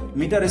হচ্ছে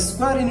মিটার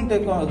স্কোয়ার ইউনিটে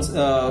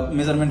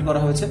মেজারমেন্ট করা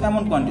হয়েছে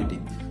এমন কোয়ান্টিটি।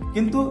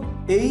 কিন্তু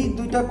এই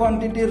দুইটা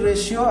কোয়ান্টিটির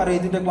রেশিও আর এই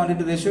দুইটা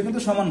কোয়ান্টিটির রেশিও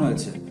কিন্তু সমান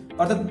হয়েছে,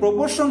 অর্থাৎ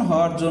প্রপোর্শন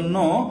হওয়ার জন্য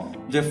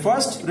যে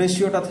ফার্স্ট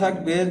রেশিওটা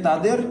থাকবে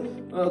তাদের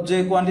যে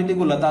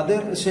কোয়ান্টিটিগুলো,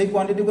 তাদের সেই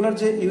কোয়ান্টিটিগুলোর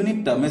যে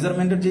ইউনিটটা,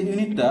 মেজারমেন্টের যে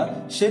ইউনিটটা,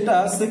 সেটা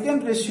সেকেন্ড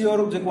রেশিওর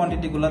যে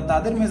কোয়ান্টিটিগুলো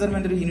তাদের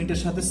মেজারমেন্টের ইউনিটের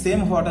সাথে সেম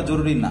হওয়াটা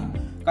জরুরি না।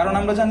 কারণ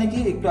আমরা জানি কি,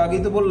 একটু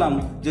আগেই তো বললাম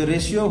যে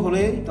রেশিও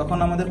হলে তখন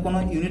আমাদের কোনো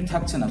ইউনিট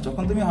থাকছে না,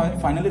 যখন তুমি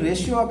ফাইনালি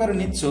রেশিও আকারে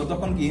নিচ্ছ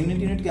তখন কি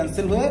ইউনিট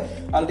ক্যান্সেল হয়ে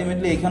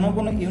আলটিমেটলি এখানেও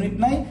কোনো ইউনিট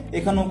নাই,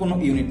 এখানেও কোনো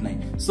ইউনিট নাই।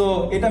 সো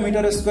এটা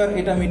মিটার স্কোয়ার,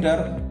 এটা মিটার,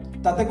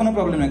 তাতে কোনো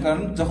প্রবলেম নেই,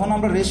 কারণ যখন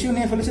আমরা রেশিও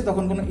নিয়ে ফেলেছি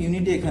তখন কোনো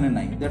ইউনিটই এখানে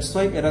নাই। দ্যাটস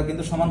ওয়াই এরা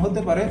কিন্তু সমান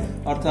হতে পারে,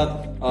 অর্থাৎ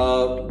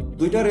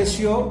দুইটা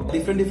রেশিও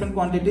ডিফারেন্ট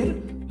কোয়ান্টিটির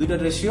দুইটা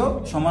রেশিও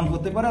সমান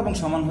হতে পারে এবং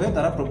সমান হয়ে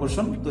তারা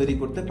প্রপোর্শন তৈরি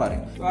করতে পারে।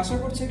 তো আশা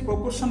করছি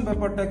প্রপোর্শন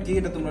ব্যাপারটা কি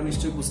এটা তোমরা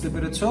নিশ্চয়ই বুঝতে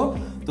পেরেছো।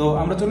 তো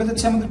আমরা চলে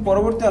যাচ্ছি আমাদের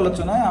পরবর্তী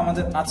আলোচনায়।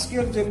 আমাদের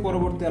আজকের যে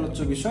পরবর্তী আলোচ্য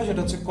বিষয়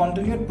সেটা হচ্ছে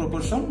কন্টিনিউড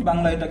প্রপোর্শন,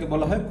 বাংলা এটাকে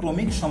বলা হয়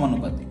ক্রমিক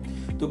সমানুপাতি।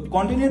 তো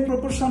কন্টিনিউড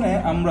প্রপোর্শনে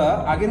আমরা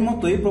আগের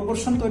মতোই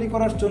প্রপোর্শন তৈরি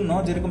করার জন্য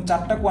যেরকম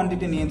 4টা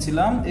কোয়ান্টিটি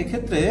নিয়েছিলাম,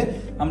 এক্ষেত্রে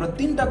আমরা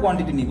 3টা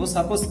কোয়ান্টিটি নিব।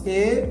 Suppose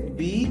A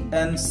B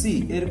and see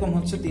এরকম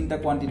হচ্ছে 3টা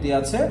কোয়ান্টিটি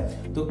আছে।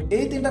 তো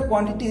এই 3টা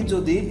কোয়ান্টিটি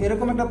যদি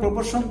এরকম একটা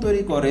প্রপোর্শন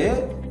তৈরি করে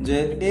যে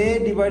এ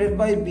divided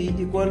by B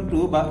equal to,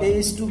 বা এ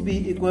is two B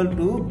equal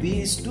to B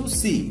is two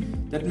C,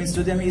 that means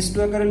যদি আমি ইজ টু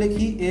আকারে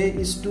লিখি এ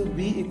is two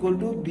B equal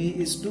to B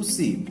is two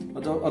C,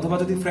 অথবা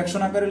যদি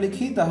ফ্র্যাকশন আকারে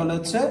লিখি তাহলে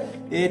হচ্ছে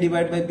এ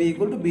divide by B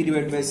equal to B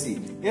divide by C,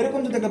 এরকম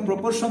যদি একটা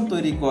প্রপোর্শন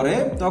তৈরি করে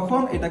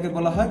তখন এটাকে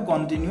বলা হয়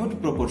কন্টিনিউড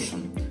প্রপোর্শন,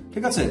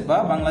 ঠিক আছে, বা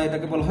বাংলায়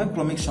এটাকে বলা হয়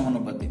ক্রমিক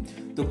সমানুপাতি।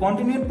 তো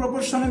কন্টিনিউড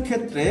প্রপোর্শনের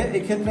ক্ষেত্রে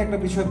এই ক্ষেত্রে একটা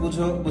বিষয়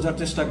বোঝার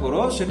চেষ্টা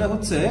করো, সেটা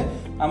হচ্ছে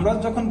আমরা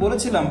যখন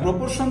বলেছিলাম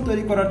প্রপোর্শন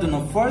তৈরি করার জন্য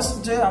ফার্স্ট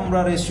যে আমরা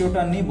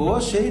রেশিওটা নিব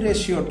সেই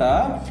রেশিওটা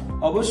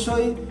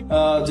অবশ্যই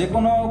যে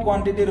কোনো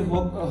কোয়ান্টিটির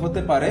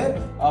হতে পারে,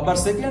 আবার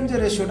সেকেন্ড যে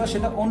রেশিওটা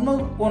সেটা অন্য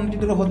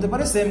কোয়ান্টিটিরও হতে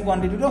পারে, সেম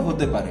কোয়ান্টিটিরও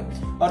হতে পারে।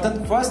 অর্থাৎ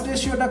ফার্স্ট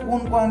রেশিওটা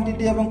কোন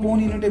কোয়ান্টিটি এবং কোন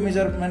ইউনিটে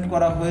মেজারমেন্ট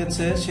করা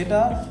হয়েছে সেটা,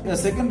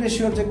 সেকেন্ড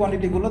রেশিওর যে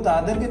কোয়ান্টিটিগুলো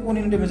তাদেরকে কোন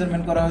ইউনিটে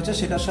মেজারমেন্ট করা হয়েছে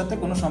সেটার সাথে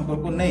কোনো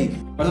সম্পর্ক নেই।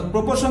 অর্থাৎ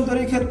প্রপোর্শন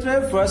তৈরির ক্ষেত্রে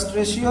ফার্স্ট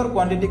রেশিওর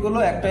কোয়ান্টিটিগুলো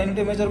একটা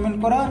ইউনিটে মেজারমেন্ট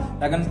করা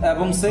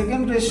এবং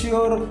সেকেন্ড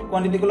রেশিওর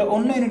কোয়ান্টিটিগুলো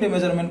অন্য ইউনিটে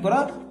মেজারমেন্ট করা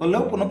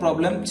হলেও কোনো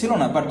প্রবলেম ছিল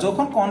না। বাট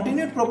যখন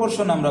কন্টিনিউড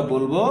প্রপোর্শন আমরা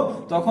বলবো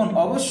তখন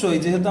অবশ্যই,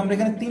 যেহেতু আমরা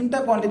এখানে 3টা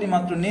কোয়ান্টিটি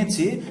মাত্র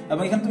নিয়েছি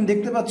এবং এখানে তুমি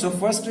দেখতে পাচ্ছ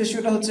ফার্স্ট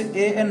রেশিওটা হচ্ছে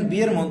এ এন্ড বি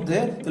এর মধ্যে,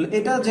 তাহলে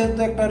এটা যেহেতু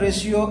একটা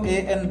রেশিও এ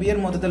এন্ড বি এর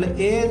মধ্যে, তাহলে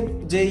এ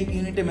যেই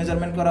ইউনিটে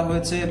মেজারমেন্ট করা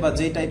হয়েছে বা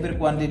যেই টাইপের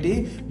কোয়ান্টিটি,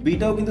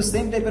 বিটাও কিন্তু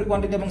সেম টাইপের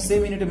কোয়ান্টিটি এবং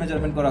সেম ইউনিটে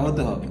মেজারমেন্ট করা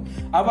হতে হবে।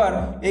 আবার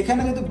এখানে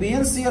যেহেতু বি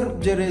এন্ড সি এর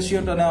যে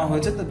রেশিওটা নেওয়া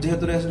হয়েছে,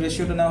 যেহেতু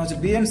রেশিওটা নেওয়া হচ্ছে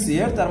বি এন্ড সি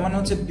এর, তার মানে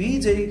হচ্ছে বি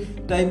যেই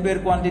টাইপের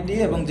কোয়ান্টিটি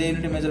এবং যে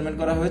ইউনিটে মেজারমেন্ট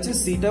করা হয়েছে,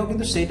 সিটাও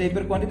কিন্তু সেই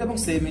টাইপের কোয়ান্টিটি এবং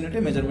সেম ইউনিটে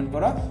মেজারমেন্ট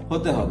করা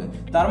হতে হবে।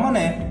 তার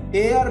মানে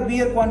এ আর বি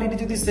এর কোয়ান্টিটি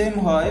যদি সেম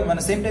হয়,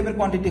 মানে সেম টাইপের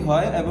কোয়ান্টিটি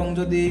হয় এবং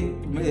যদি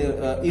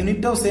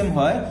ইউনিটটাও সেম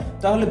হয়,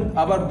 তাহলে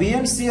আবার বি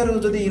এন্ড সি এর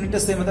যদি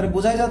ইউনিটটা সেম হয়, তাহলে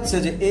বোঝা যাচ্ছে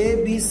যে এ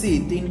বি সি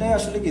তিনটাই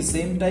আসলে কি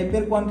সেম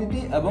টাইপের কোয়ান্টিটি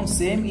এবং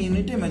সেম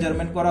ইউনিটে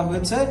মেজারমেন্ট করা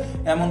হয়েছে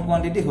এমন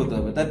কোয়ান্টিটি হতে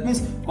হবে। দ্যাট মিনস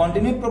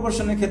কন্টিনিউড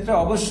প্রপোর্শনের ক্ষেত্রে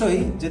অবশ্যই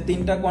যে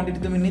তিনটা কোয়ান্টিটি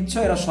তুমি নিচ্ছ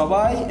এরা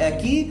সবাই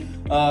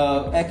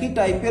একই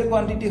টাইপের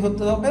কোয়ান্টিটি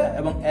হতে হবে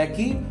এবং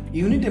একই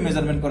ইউনিটে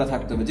মেজারমেন্ট করা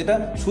থাকতে হবে। যেটা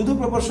শুধু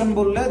প্রপোর্শন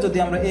বললে, যদি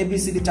আমরা এ বি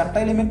সি ডি চারটা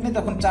এলিমেন্ট নিই,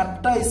 তখন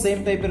চারটাই সেম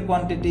টাইপের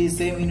কোয়ান্টিটি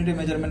সেম ইউনিটে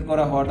মেজারমেন্ট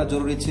করা হওয়াটা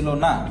জরুরি ছিল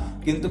না,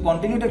 কিন্তু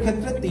কন্টিনিউটের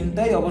ক্ষেত্রে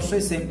তিনটাই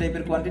অবশ্যই সেম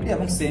টাইপের কোয়ান্টিটি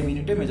এবং সেম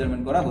ইউনিটে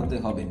মেজারমেন্ট করা হতে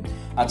হবে।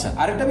 আচ্ছা,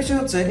 আরেকটা বিষয়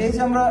হচ্ছে এই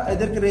যে আমরা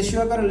এদেরকে রেশিও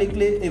আকারে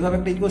লিখলে এইভাবে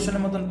একটা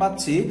ইকুয়েশনের মতন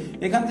পাচ্ছি,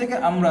 এখান থেকে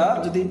আমরা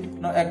যদি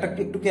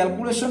একটু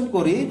ক্যালকুলেশন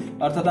করি,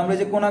 অর্থাৎ আমরা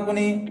যে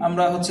কোনাকুনি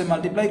আমরা হচ্ছে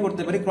মাল্টিপ্লাই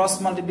করতে পারি, ক্রস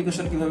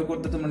মাল্টিপ্লিকেশন কিভাবে করতে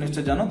তোমরা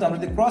নিশ্চয় জানো। তো আমরা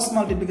যদি ক্রস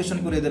মাল্টিপ্লিকেশন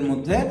করি এদের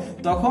মধ্যে,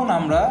 তখন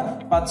আমরা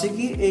পাচ্ছি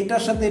কি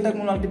এইটার সাথে এটা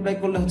মাল্টিপ্লাই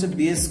করলে হচ্ছে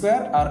বি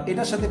স্কয়ার, আর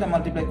এটার সাথে এটা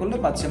মাল্টিপ্লাই করলে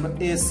পাচ্ছি আমরা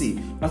এসি,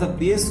 অর্থাৎ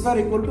B square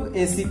equal to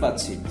AC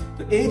পাচ্ছি।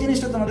 তো এই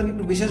জিনিসটা তোমাদের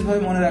একটু বিশেষভাবে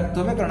মনে রাখতে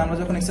হবে, কারণ আমরা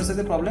যখন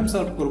এক্সারসাইজে প্রবলেম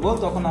সলভ করব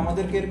তখন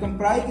আমাদেরকে এরকম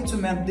প্রায় কিছু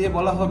ম্যাথ দিয়ে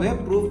বলা হবে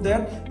proof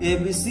that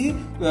ABC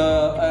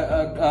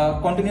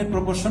continued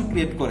proportion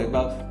create করে,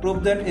 বা proof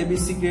that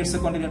ABC creates A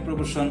continued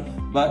proportion,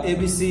 বা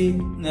এবিসি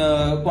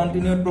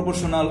কন্টিনিউড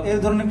প্রপোর্শনাল, এই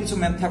ধরনের কিছু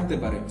ম্যাথ থাকতে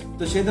পারে।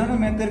 তো সেই ধরনের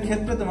ম্যাথের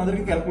ক্ষেত্রে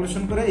তোমাদেরকে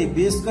ক্যালকুলেশন করে এই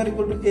B square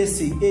equal to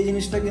AC এই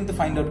জিনিসটা কিন্তু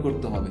ফাইন্ড আউট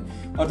করতে হবে।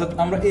 অর্থাৎ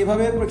আমরা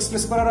এইভাবে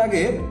এক্সপ্রেস করার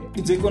আগে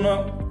যে কোনো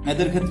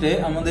ম্যাথের ক্ষেত্রে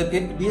আমাদেরকে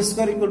B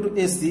square equal to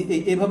AC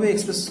এইভাবে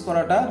এক্সপ্রেস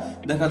করাটা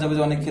দেখা যাবে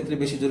যে অনেক ক্ষেত্রে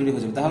বেশি জরুরি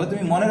হয়ে যাবে। তাহলে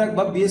তুমি মনে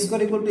রাখবা B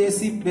square equal to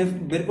AC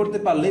বের করতে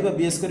পারলেই, বা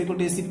B square equal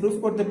to AC proof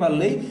করতে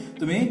পারলেই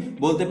তুমি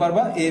বলতে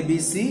পারবা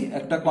এবিসি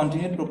একটা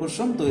কন্টিনিউড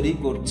প্রপোর্শন তৈরি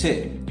করছে।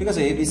 ঠিক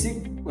আছে, এবিসি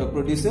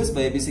প্রডিউসেস বা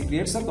এবিসি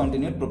ক্রিয়েটস আ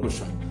কন্টিনিউড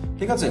প্রপোর্শন।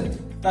 ঠিক আছে,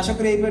 তো আশা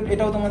করি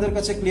এটাও তোমাদের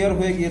কাছে ক্লিয়ার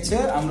হয়ে গিয়েছে।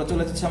 আমরা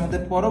চলে যাচ্ছি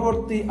আমাদের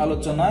পরবর্তী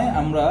আলোচনায়।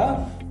 আমরা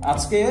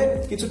আজকে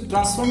কিছু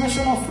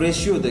ট্রান্সফরমেশন অফ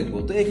রেশিও দেখবো।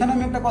 তো এখানে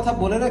আমি একটা কথা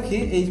বলে রাখি,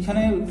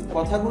 এইখানে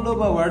কথাগুলো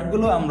বা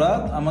ওয়ার্ডগুলো আমরা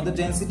আমাদের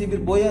যে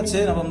এনসিটিভির বই আছে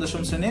নবম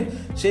দশম শ্রেণীর,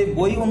 সেই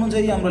বই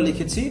অনুযায়ী আমরা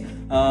লিখেছি।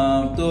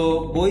 তো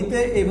বইতে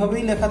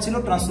এইভাবেই লেখা ছিল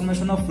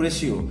ট্রান্সফরমেশন অফ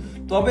রেশিও।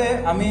 তবে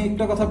আমি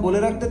একটা কথা বলে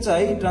রাখতে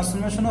চাই,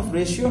 ট্রান্সফরমেশন অফ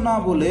রেশিও না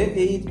বলে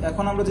এই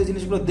এখন আমরা যে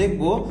জিনিসগুলো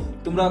দেখবো,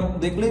 তোমরা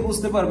দেখলেই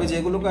বুঝতে পারবে যে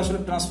এগুলোকে আসলে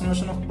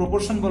ট্রান্সফরমেশন অফ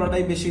প্রপোর্শন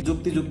বলাটাই বেশি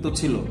যুক্তিযুক্ত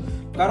ছিল।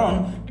 কারণ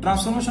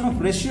ট্রান্সফরমেশন অফ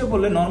রেশিও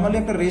বলে নর্মালি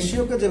একটা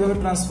রেশিওকে যেভাবে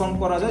ট্রান্সফর্ম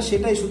করা যায়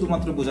সেটাই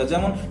শুধুমাত্র বোঝা।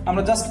 যেমন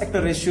আমরা জাস্ট একটা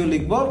রেশিও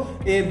লিখবো,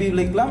 এ বি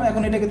লিখলাম,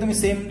 এখন এটাকে তুমি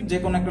সেম যে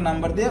কোনো একটা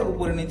নাম্বার দিয়ে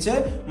উপরে নিচে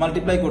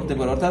মাল্টিপ্লাই করতে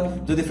পারো। অর্থাৎ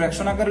যদি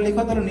ফ্র্যাকশন আকারে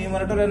লিখো তাহলে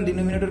নিউমারেটর এন্ড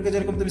ডিনোমিনেটরকে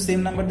যেরকম তুমি সেম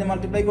নাম্বার দিয়ে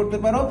মাল্টিপ্লাই করতে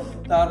পারো।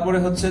 তারপরে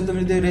হচ্ছে তুমি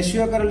যদি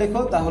রেশিও আকারে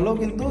লেখো তাহলেও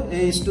কিন্তু এ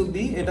ইস টু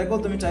বি, এটাকেও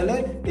তুমি চাইলে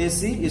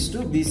এসি ইস টু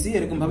বিসি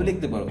এরকম ভাবে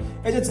লিখতে পারো।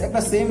 এই যে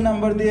একটা সেম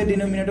নাম্বার দিয়ে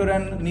ডিনোমিনেটর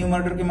এন্ড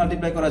নিউমারেটরকে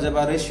মাল্টিপ্লাই করা যায়,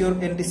 বা রেশিওর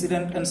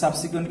অ্যান্টিসিডেন্ট এন্ড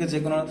সাবসিকুয়েন্টকে যে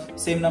কোনো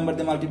সেম নাম্বার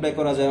দিয়ে মাল্টিপ্লাই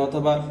করা যায়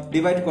অথবা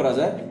ডিভাইড করা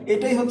যায়,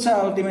 এটাই হচ্ছে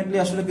আলটিমেটলি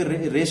আসলে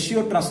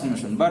রেশিও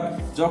ট্রান্সফরমেশন। বাট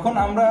যখন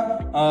আমরা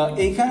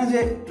এইখানে যে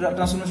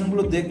ট্রান্সফরমেশন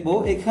গুলো দেখবো,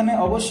 এখানে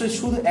অবশ্যই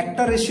শুধু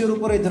একটা রেশিওর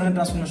উপরে এই ধরনের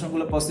ট্রান্সফরমেশন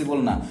গুলো পসিবল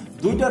না,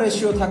 দুইটা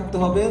রেশিও থাকতে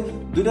হবে,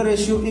 দুইটা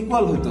রেশিও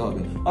ইকুয়াল হতে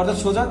হবে। অর্থাৎ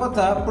সোজা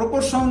কথা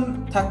প্রপোর্শন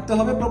থাকতে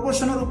হবে,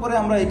 প্রপোর্শনের উপরে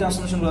আমরা এই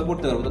ট্রান্সফরমেশন গুলো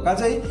করতে পারবো। তো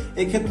কাজেই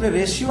এই ক্ষেত্রে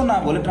রেশিও না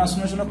বলে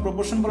ট্রান্সফরমেশন অফ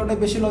প্রপোর্শন বলাটাই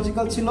বেশি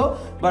লজিক্যাল ছিল।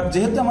 বাট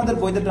যেহেতু আমাদের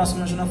বইতে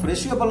ট্রান্সফরমেশন অফ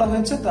রেশিও বলা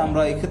হয়েছে, তো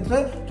আমরা এই ক্ষেত্রে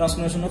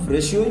ট্রান্সফরমেশন অফ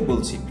রেশিওই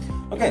বলছি।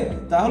 ওকে,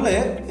 তাহলে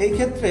এই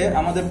ক্ষেত্রে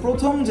আমাদের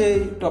প্রথম যে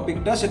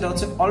টপিকটা সেটা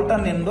হচ্ছে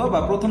অল্টারনেন্ডো, বা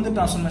প্রথম যে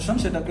ট্রান্সফরমেশন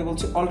সেটাকে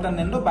বলছে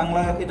অল্টারনেন্ডো।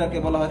 বাংলা এটাকে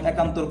বলা হয়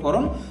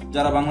একান্তরকরণ।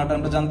 যারা বাংলা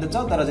টার্মটা জানতে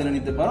চাও তারা জেনে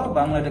নিতে পারো,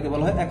 বাংলা এটাকে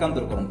বলা হয়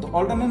একান্তরকরণ। তো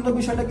অল্টারনেন্ডো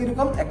বিষয়টা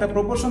কিরকম, একটা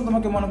প্রপোর্শন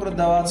তোমাকে মনে করে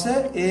দেওয়া আছে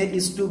এ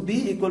is to B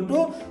equal to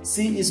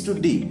C is to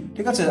D.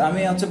 ঠিক আছে, আমি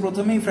হচ্ছে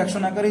প্রথমেই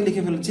ফ্র্যাকশন আকারেই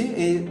লিখে ফেলছি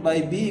এ by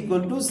B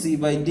equal to C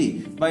by D,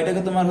 বা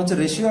এটাকে তোমার হচ্ছে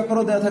রেশিও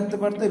আকারেও দেওয়া থাকতে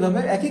পারতো, এভাবে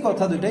একই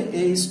কথা দুইটাই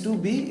এ is to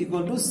B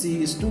equal to C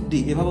is to D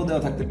এভাবেও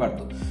দেওয়া থাকতে পারতো।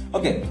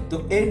 ওকে, তো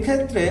এর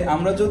ক্ষেত্রে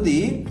আমরা যদি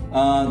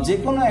যে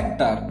কোনো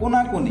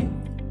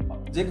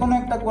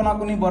একটা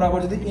কোনাকুনি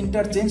বরাবর যদি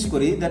ইন্টারচেঞ্জ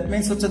করি, দ্যাট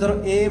মিনস হচ্ছে ধরো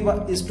এ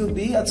ইস টু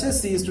বি আছে,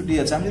 সি ইস টু ডি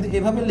আছে, আমি যদি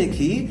এভাবে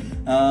লিখি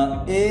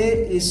এ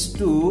ইস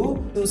টু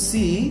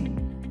সি,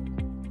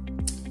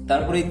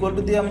 তারপরে ইকুয়াল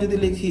টু দিয়ে আমি যদি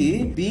লিখি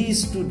বি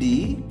ইস টু ডি,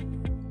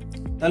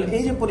 তাহলে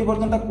এই যে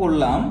পরিবর্তনটা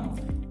করলাম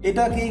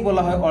এটাকেই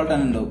বলা হয়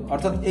অল্টারনেন্ডো।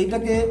 অর্থাৎ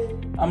এইটাকে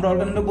আমরা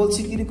অল্টারনেটিভ বলছি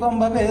কিরকম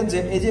ভাবে, যে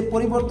এই যে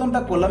পরিবর্তনটা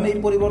করলাম, এই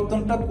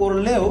পরিবর্তনটা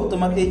করলেও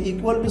তোমার এই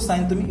ইকুয়াল টু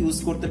সাইন তুমি ইউজ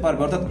করতে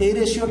পারবে, অর্থাৎ এই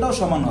রেশিওটাও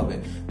সমান হবে।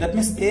 That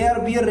means a R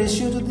B এর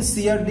রেশিও যদি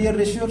সি আর ডি এর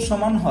রেশিওর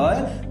সমান হয়,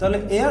 তাহলে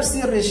এ আর সি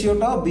এর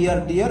রেশিওটাও বি আর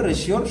ডি এর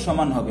রেশিওর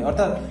সমান হবে।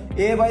 অর্থাৎ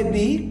এ বাই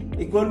বি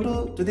ইকুয়াল টু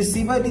যদি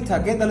সি বাই ডি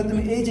থাকে তাহলে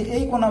তুমি এই যে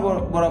এই কোণা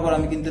বরাবর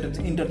আমি কিন্তু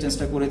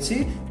ইন্টারচেঞ্জটা করেছি,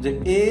 যে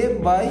এ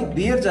বাই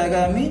বি এর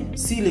জায়গায় আমি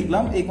সি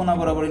লিখলাম এই কোণা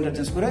বরাবর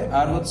ইন্টারচেঞ্জ করে,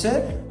 আর হচ্ছে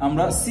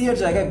আমরা সি এর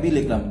জায়গায় বি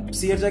লিখলাম,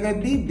 সি এর জায়গায়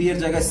বি, বি এর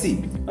জায়গায় সি।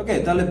 ওকে,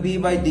 তাহলে বি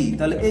বাই ডি,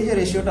 তাহলে এই যে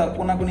রেশিওটা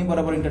কোণাকুনি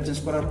বরাবর ইন্টারচেঞ্জ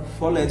করার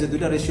ফলে যে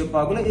দুইটা রেশিও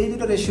পাওয়া গেলে এই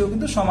দুটো রেশিও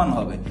কিন্তু সমান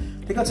হবে।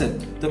 ঠিক আছে,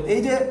 তো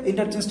এই যে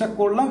ইন্টারচেঞ্জটা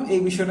করলাম এই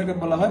বিষয়টাকে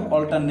বলা হয়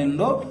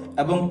অল্টারনেন্ডো।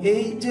 এবং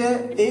এই যে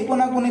এই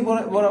কোণাকুনি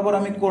বরাবর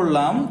আমি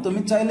করলাম, তুমি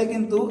চাইলে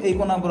কিন্তু এই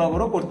কোণা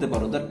বরাবরও করতে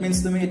পারো। দ্যাট মিনস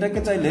তুমি এটাকে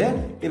চাইলে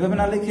এভাবে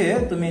না লিখে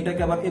তুমি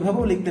এটাকে আবার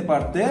এভাবেও লিখতে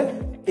পারতে।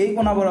 এই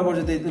কোণা বরাবর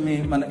যদি তুমি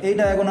মানে এই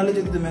ডায়াগোনালি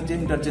যদি তুমি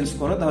ইন্টারচেঞ্জ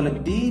করো তাহলে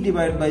D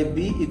divide by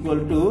B equal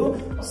to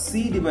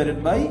C divided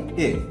by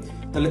এ।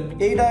 তাহলে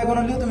এই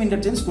ডায়াগোনালিও তুমি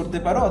ইন্টারচেঞ্জ করতে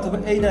পারো অথবা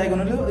এই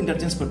ডায়াগোনালিও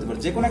ইন্টারচেঞ্জ করতে পারো,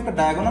 যে কোনো একটা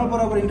ডায়াগোনাল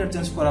বরাবর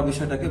ইন্টারচেঞ্জ করা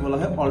বিষয়টাকে বলা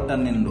হয়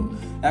অল্টারনেন্ডো।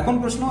 এখন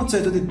প্রশ্ন হচ্ছে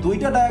যদি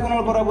দুইটা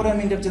ডায়াগোনাল বরাবর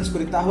আমি ইন্টারচেঞ্জ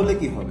করি তাহলে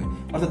কি হবে,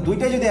 অর্থাৎ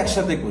দুইটাই যদি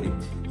একসাথে করি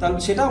তাহলে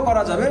সেটাও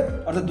করা যাবে।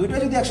 অর্থাৎ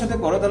দুইটাই যদি একসাথে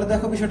করো তাহলে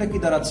দেখো বিষয়টা কি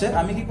দাঁড়াচ্ছে।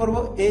 আমি কি করব,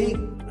 এই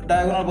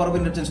ডায়াগোনাল বরাবর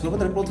ইন্টারচেঞ্জ করবো,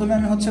 তাহলে প্রথমে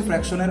আমি হচ্ছে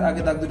ফ্র্যাকশনের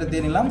আগে দাগ দুটো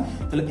দিয়ে নিলাম।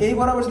 তাহলে এই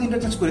বরাবর যদি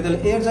ইন্টারচেঞ্জ করি তাহলে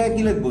এর জায়গায়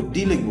কি লিখবো,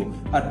 ডি লিখবো,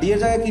 আর ডি এর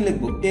জায়গায় কি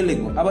লিখবো, এ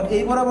লিখবো। আবার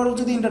এই বরাবর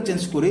যদি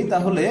ইন্টারচেঞ্জ করি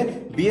তাহলে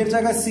বি এর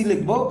জায়গায় সি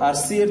লিখবো আর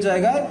সি এর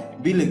জায়গায়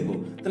বি লিখবো।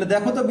 তাহলে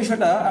দেখো তো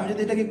বিষয়টা, আমি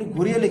যদি এটাকে একটু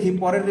ঘুরিয়ে লিখি,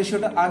 পরের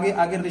রেশিওটা আগে,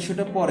 আগের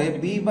রেশিওটা পরে,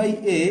 B by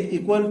A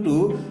equal to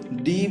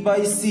D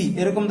by C,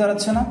 এরকম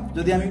দাঁড়াচ্ছে না?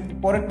 যদি আমি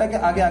পরেরটাকে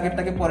আগে,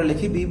 আগেরটাকে পরে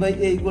লিখি, B by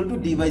A equal to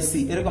D by C,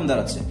 এরকম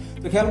দাঁড়াচ্ছে।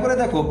 তো খেয়াল করে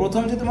দেখো,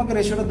 প্রথম যে তোমাকে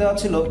রেশিওটা দেওয়া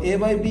ছিল এ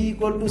by B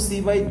equal to C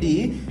by D,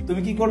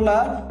 তুমি কি করলা,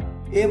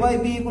 a by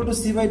b equal to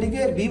c by d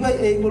K b by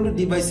a equal to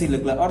d by c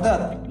লিখলা। অর্থাৎ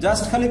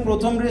জাস্ট খালি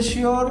প্রথম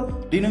রেশিওর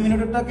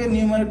ডিনোমিনেটরটাকে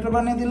নিউমারেটর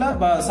বানিয়ে দিলা,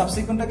 বা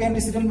সাবসিকুয়েন্টটাকে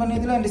অ্যান্টিসিডেন্ট বানিয়ে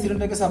দিলা,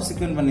 অ্যান্টিসিডেন্টটাকে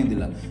সাবসিকুয়েন্ট বানিয়ে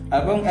দিলা।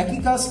 এবং একই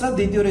কাজটা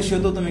দ্বিতীয়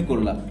রেশিওতেও তুমি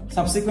করলা,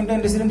 সাবসিকুয়েন্টটা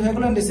অ্যান্টিসিডেন্ট হয়ে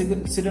গেল,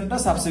 অ্যান্টিসিডেন্টটা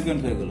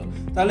সাবসিকুয়েন্ট হয়ে গেল।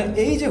 তাহলে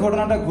এই যে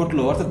ঘটনাটা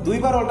ঘটলো, অর্থাৎ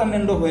দুইবার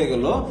অল্টারনেন্ডো হয়ে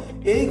গেল,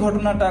 এই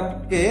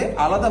ঘটনাটাকে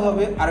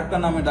আলাদাভাবে আরেকটা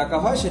নামে ডাকা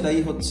হয়, সেটাই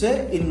হচ্ছে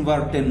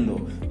ইনভার্টেন্ডো।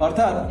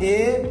 অর্থাৎ a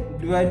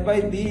divide by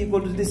b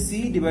equal to যদি c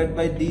ডিভাইড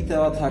বাই d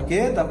দেওয়া থাকে,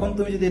 তখন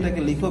তুমি যদি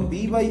এটাকে লিখো b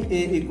by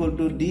a equal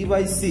to d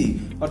by c,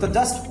 অর্থাৎ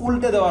জাস্ট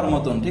উল্টে দেওয়ার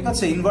মতন। ঠিক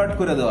আছে, ইনভার্ট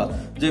করে দেওয়া,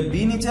 যে b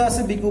নিচে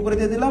আছে b কে উপরে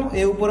দিয়ে দিলাম,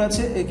 a উপরে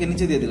আছে a কে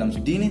নিচে দিয়ে দিলাম,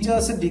 d নিচে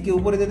আছে d কে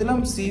উপরে দিয়ে দিলাম,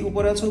 c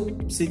উপরে আছে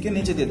c কে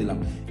নিচে দিয়ে দিলাম।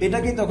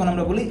 এটাকেই তখন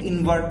আমরা বলি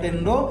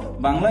ইনভার্টেন্ডো।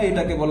 বাংলায়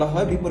এটাকে বলা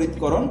হয়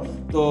বিপরীতকরণ।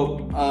 তো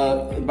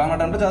বাংলা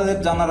টানটা যাদের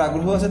জানার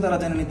আগ্রহ আছে তারা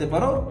জেনে নিতে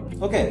পারো।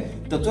 ওকে,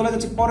 তো চলে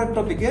যাচ্ছি পরের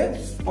টপিকে।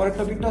 পরের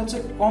টপিকটা হচ্ছে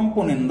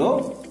কম্পোনেন্ডো।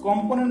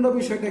 কম্পোনেন্ডো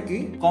বিষয়টা কি?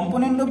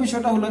 কম্পোনেন্ডো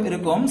বিষয়টা হলো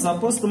এরকম,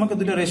 সাপোজ তোমাকে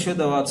দুটো রেশিও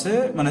দেওয়া আছে,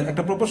 মানে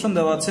একটা প্রপোর্শন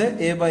দেওয়া আছে,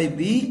 a by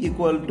b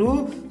equal to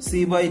c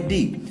by d।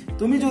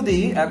 তুমি যদি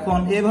এখন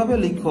এভাবে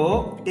লিখো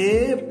a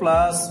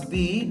plus b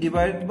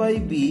divide by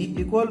b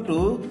equal to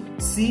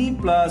c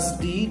plus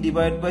d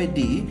divide by d,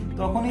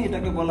 তখনই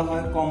এটাকে বলা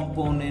হয়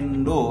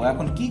কম্পোনেন্ডো।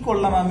 এখন কি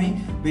করলাম আমি,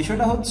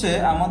 বিষয়টা হচ্ছে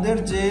আমাদের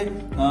যে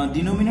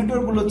ডিনোমিনেটর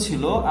গুলো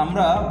ছিল,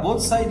 আমরা বোথ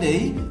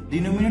সাইডেই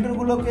ডিনোমিনেটর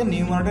গুলোকে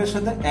নিউমারেটরের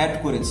সাথে অ্যাড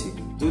করেছি।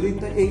 যদি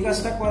এই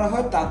কাজটা করা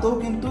হয় তাতেও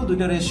কিন্তু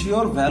দুইটা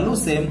রেশিওর ভ্যালু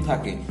সেম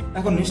থাকে।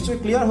 এখন নিশ্চয়ই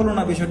ক্লিয়ার হলো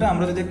না বিষয়টা?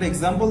 আমরা যদি একটা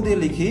এক্সাম্পল দিয়ে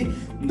লিখি,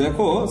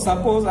 দেখো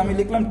সাপোজ আমি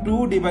লিখলাম 2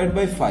 ডিভাইড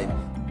বাই 5।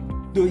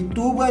 তো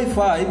 2 বাই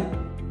 5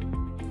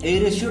 এই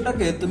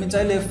রেশিওটাকে তুমি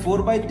চাইলে 4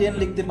 বাই 10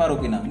 লিখতে পারো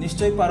কিনা?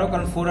 নিশ্চয়ই পারো,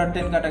 কারণ 4 আর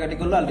 10 কাটাকাটি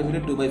করলে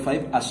আলটিমেটলি 2 বাই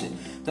 5 আসে।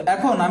 তো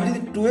এখন আমি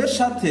যদি 2 এর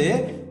সাথে,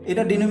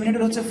 এটা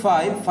ডিনোমিনেটর হচ্ছে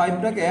 5,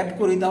 5টাকে অ্যাড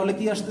করি তাহলে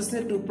কি আসতেছে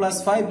 2 প্লাস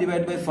 5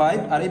 ডিভাইড বাই 5,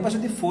 আর এই পাশে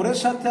যদি 4 এর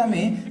সাথে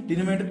আমি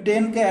ডিনোমিনেটর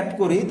 10 কে অ্যাড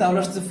করি তাহলে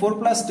আসছে 4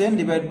 plus 10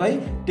 divide by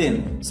 10।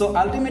 So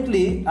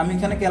ultimately আমি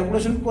এখানে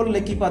ক্যালকুলেশন করলে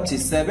কি পাচ্ছি,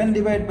 7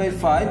 ডিভাইড বাই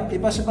 5, এই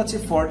পাশে পাচ্ছি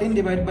 14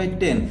 ডিভাইড বাই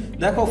 10।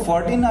 দেখো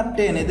 14 আর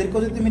 10 এদেরকে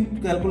যদি তুমি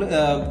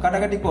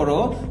কাটাকাটি করো,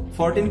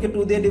 14 কে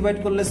 2 দিয়ে ডিভাইড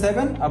করলে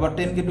 7, আবার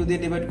 10 কে 2 দিয়ে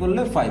ডিভাইড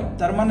করলে 5।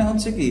 তার মানে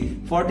হচ্ছে কি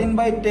 14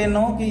 বাই 10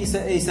 ও কি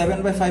এই 7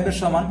 বাই 5 এর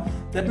সমান।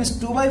 দ্যাট মিন্স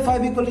 2 বাই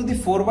 5 ইকুয়াল যদি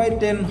 4 বাই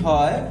 10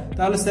 হয়,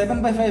 তাহলে 7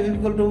 বাই 5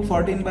 ইকুয়াল টু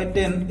 14 বাই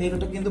 10,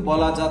 এইটা কিন্তু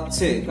বলা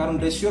যাচ্ছে, কারণ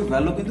রেশিওর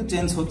ভ্যালু কিন্তু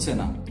চেঞ্জ হচ্ছে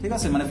না। ঠিক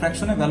আছে, মানে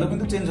ফ্র্যাকশনের ভ্যালু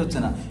কিন্তু চেঞ্জ হচ্ছে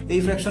না। এই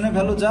ফ্র্যাকশনের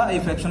ভ্যালু যা, এই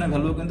ফ্র্যাকশনের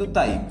ভ্যালু কিন্তু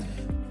তাই।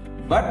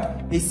 বাট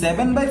এই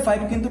 7 বাই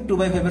 5 কিন্তু 2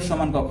 বাই 5 এর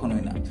সমান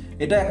কখনোই না।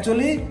 এটা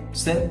অ্যাকচুয়ালি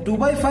 2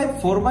 বাই 5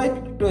 4 বাই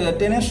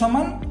 10 এর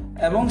সমান,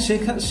 এবং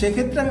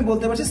সেক্ষেত্রে আমি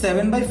বলতে পারছি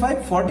 7 বাই 5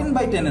 14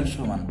 বাই 10 এর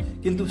সমান।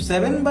 কিন্তু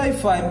 7 বাই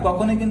 5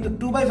 কখনোই কিন্তু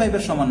 2 বাই 5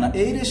 এর সমান না।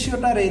 এই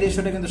রেশিওটা আর এই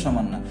রেশিওটা কিন্তু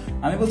সমান না।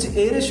 আমি বলছি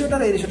এই রেশিওটা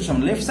আর এই রেশিওটা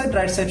সমান, লেফট সাইড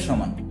রাইট সাইড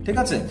সমান। ঠিক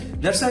আছে,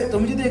 লেফট সাইড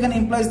তুমি যদি এখানে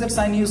ইমপ্লাইজ দ্যাট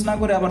সাইন ইউজ না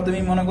করে আবার তুমি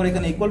মনে করে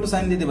এখানে ইকুয়াল টু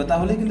সাইন দিয়ে দিবে,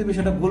 তাহলে কিন্তু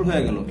বিষয়টা ভুল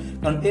হয়ে গেল,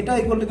 কারণ এটা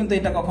ইকুয়াল টু কিন্তু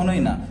এটা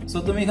কখনোই না। সো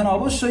তুমি এখানে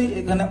অবশ্যই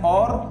এখানে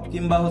অর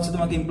কিংবা হচ্ছে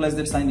তোমাকে ইমপ্লাইজ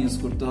দ্যাট সাইন ইউজ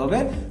করতে হবে।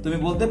 তুমি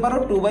বলতে পারো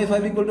 2 বাই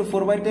 5 ইকুয়াল টু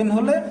 4 বাই 10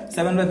 হলে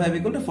 7 বাই 5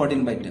 ইকুয়াল টু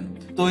 14 বাই 10।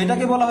 তো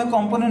এটাকে বলা হয়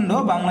কম্পোনেন্ডো,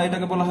 বাংলা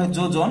এটাকে বলা হয়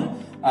যোজন।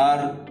 আর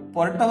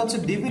পরেরটা হচ্ছে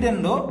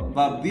ডিভিডেন্ডো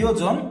বা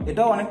বিয়োজন,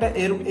 এটাও অনেকটা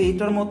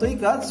এইটার মতোই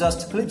কাজ, জাস্ট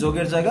খালি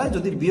যোগের জায়গায়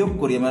যদি বিয়োগ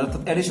করি আমি,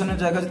 অর্থাৎ এডিশনের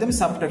জায়গায় যদি আমি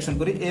সাবট্রাকশন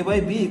করি, a by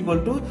B equal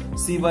to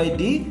C by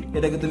D,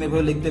 এটাকে তুমি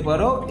এভাবে লিখতে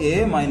পারো a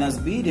minus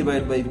B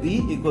divide by B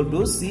equal to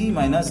C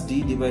minus D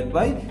divide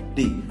by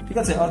D. ঠিক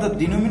আছে, অর্থাৎ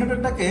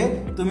ডিনোমিনেটরটাকে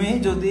তুমি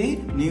যদি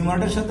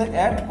নিউমারেটরের সাথে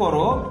অ্যাড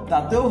করো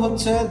তাতেও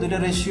হচ্ছে দুইটা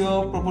রেশিও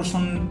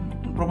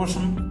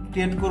প্রপোর্শন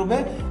ক্রিয়েট করবে,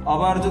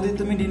 আবার যদি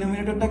তুমি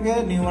ডিনোমিনেটরটাকে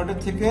নিউমারেটর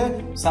থেকে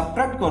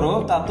সাবট্রাক্ট করো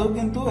তাতেও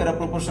কিন্তু এরা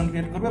প্রপোর্শন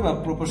ক্রিয়েট করবে বা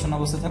প্রপোর্শন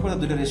অবস্থায় থাকবে,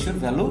 দুইটা রেশিওর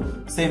ভ্যালু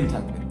সেম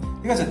থাকবে।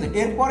 ঠিক আছে, তো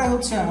এরপরে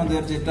হচ্ছে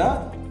আমাদের যেটা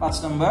 5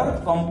 নাম্বার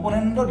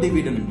কম্পোনেন্ডো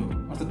ডিভিডেন্ডো,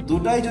 অর্থাৎ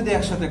দুটাই যদি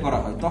একসাথে করা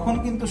হয় তখন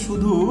কিন্তু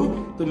শুধু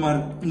তোমার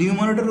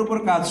নিউমারেটরের উপর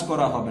কাজ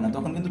করা হবে না,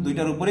 তখন কিন্তু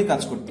দুইটার উপরেই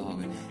কাজ করতে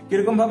হবে।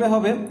 কিরকম ভাবে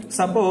হবে,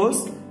 সাপোজ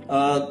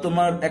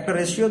তোমার একটা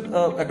রেশিও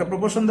একটা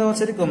প্রপোর্শন দেওয়া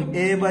আছে এরকম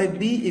a by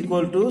B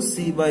equal to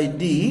C by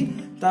D,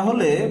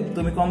 তাহলে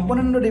তুমি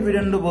কম্পোনেন্ডো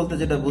ডিভিডেন্ডো বলতে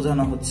যেটা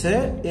বোঝানো হচ্ছে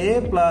a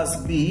plus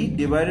B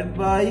divided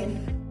by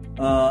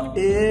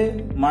a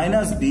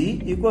minus B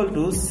equal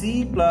to C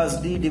plus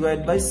D divide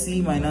by C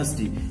minus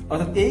D,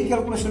 অর্থাৎ এই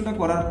ক্যালকুলেশনটা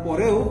করার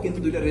পরেও কিন্তু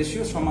দুইটা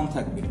রেশিও সমান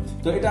থাকবে।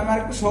 তো এটা আমি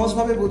একটু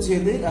সহজভাবে বুঝিয়ে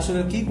দিই আসলে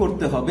কি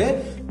করতে হবে।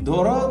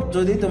 ধরো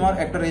যদি তোমার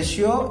একটা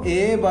ratio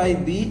a by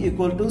B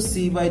equal to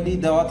C by D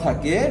দেওয়া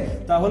থাকে,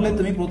 তাহলে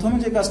তুমি প্রথমে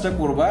যে কাজটা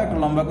করবা একটা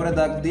লম্বা করে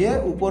দাগ দিয়ে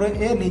উপরে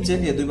a নিচে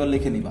a দুইবার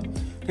লিখে নিবা।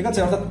 ঠিক আছে,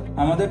 অর্থাৎ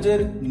আমাদের যে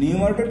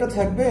নিউমারেটরটা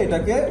থাকবে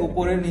এটাকে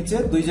উপরে নিচে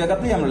দুই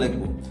জায়গাতেই আমরা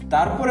লিখবো,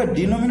 তারপরে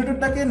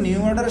ডিনোমিনেটরটাকে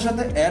নিউমারেটরের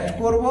সাথে অ্যাড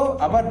করব,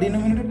 আবার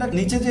ডিনোমিনেটরটা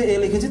নিচে যে a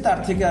লিখেছি তার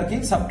থেকে আর কি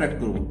সাবট্রাক্ট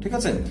করব। ঠিক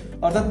আছে,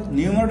 অর্থাৎ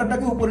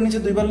নিউমারেটরটাকে উপরে নিচে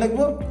দুইবার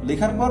লিখবো,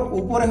 লেখার পর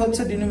উপরে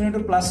হচ্ছে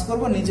ডিনোমিনেটর প্লাস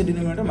করব, নিচে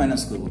ডিনোমিনেটর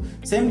মাইনাস করব।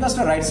 সেম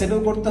কাজটা রাইট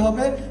সাইডেও করতে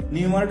হবে,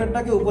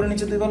 নিউমারেটরটাকে উপরে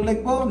নিচে দুইবার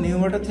লিখবো,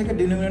 নিউমারেটর থেকে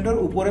ডিনোমিনেটর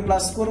উপরে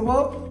প্লাস করব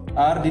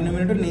আর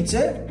ডিনোমিনেটর নিচে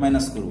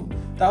মাইনাস করব।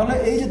 তাহলে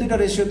এই যে দুইটা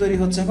রেশিও তৈরি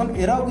হচ্ছে এখন,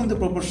 এরাও কিন্তু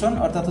প্রপোর্শন,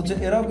 অর্থাৎ হচ্ছে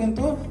এরাও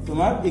কিন্তু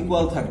তোমার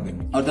ইকুয়াল থাকবে,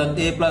 অর্থাৎ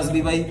a plus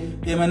B by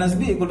a minus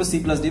B equal to C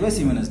plus D by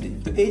C minus D.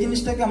 তো এই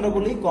জিনিসটাকে আমরা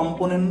বলি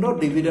কম্পোনেন্ডো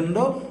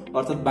ডিভিডেন্ডো,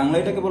 অর্থাৎ বাংলা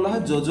এটাকে বলা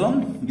হয় যোজন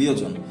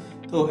বিয়োজন।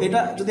 তো এটা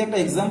যদি একটা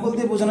এক্সাম্পল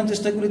দিয়ে বোঝানোর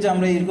চেষ্টা করি যে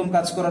আমরা এরকম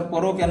কাজ করার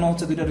পরও কেন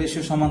হচ্ছে দুইটা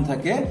রেশিও সমান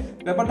থাকে,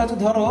 ব্যাপারটা হচ্ছে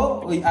ধরো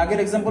ওই আগের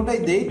এক্সাম্পলটাই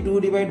দেই, 2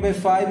 ডিভাইড বাই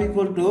 5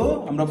 ইকুয়াল টু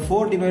আমরা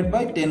 4 ডিভাইড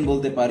বাই 10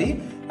 বলতে পারি।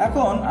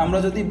 এখন আমরা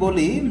যদি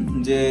বলি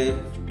যে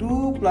 2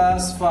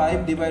 plus 5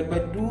 divide by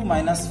 2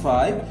 minus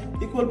 5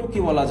 equal to কি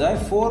বলা যায়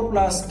 4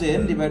 প্লাস 10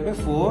 ডিভাইড বাই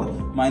 4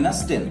 মাইনাস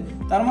 10,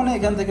 তার মানে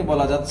এখান থেকে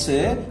বলা যাচ্ছে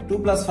 2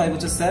 প্লাস 5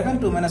 হচ্ছে 7,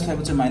 2 মাইনাস 5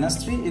 হচ্ছে মাইনাস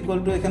 3 ইকুয়াল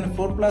টু এখানে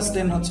 4 প্লাস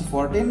 10 হচ্ছে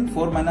 14,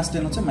 4 মাইনাস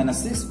 10 হচ্ছে মাইনাস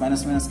 6,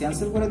 মাইনাস মাইনাস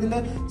ক্যান্সেল করে দিলে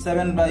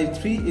 7 বাই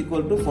 3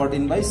 ইকুয়াল টু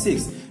 14 বাই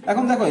 6।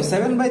 এখন দেখো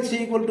 7 বাই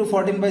 3 ইকুয়াল টু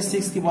 14 বাই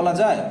 6 কি বলা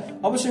যায়?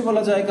 অবশ্যই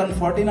বলা যায়, কারণ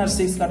 14 আর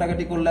 6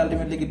 কাটাকাটি করলে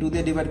আলটিমেটলি কি 2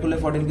 দিয়ে ডিভাইড করলে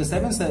 14 কে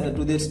 7,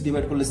 2 দিয়ে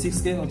ডিভাইড করলে 6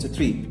 কে হচ্ছে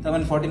 3, তার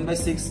মানে 14 বাই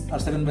 6 আর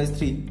 7 বাই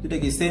 3 দুটো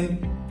কি সেম,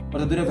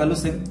 অর্থাৎ দুটো ভ্যালু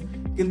সেম।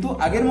 কিন্তু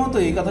আগের মতো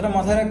এই কথাটা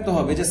মাথায় রাখতে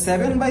হবে যে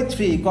 7 বাই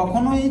 3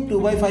 কখনোই 2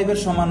 বাই 5 এর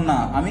সমান না।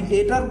 আমি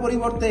এটার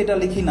পরিবর্তে এটা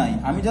লিখি নাই,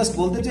 আমি জাস্ট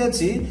বলতে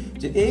চেয়েছি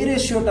যে এই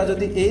রেশিওটা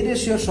যদি এই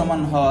রেশিওর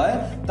সমান হয়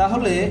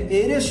তাহলে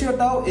এই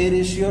রেশিওটাও এই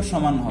রেশিওর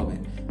সমান হবে।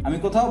 আমি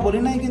কোথাও বলি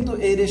নাই কিন্তু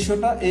এই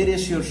রেশিওটা এই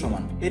রেশিওর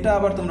সমান, এটা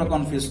আবার তোমরা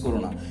কনফিউজ করো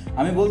না।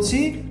 আমি বলছি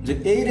যে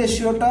এই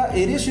রেশিওটা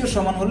এই রেশিওর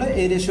সমান হলে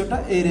এই রেশিওটা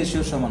এই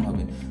রেশিওর সমান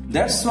হবে।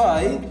 দ্যাটস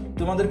ওয়াই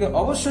তোমাদেরকে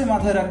অবশ্যই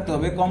মাথায় রাখতে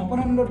হবে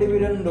কম্পোনেন্ডো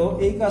ডিভিডেন্ডো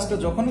এই কাজটা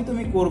যখনই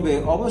তুমি করবে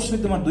অবশ্যই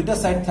তোমার দুইটা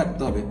সাইড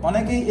থাকতে হবে।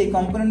 অনেকেই এই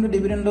কম্পোনেন্ডো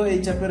ডিভিডেন্ডো এই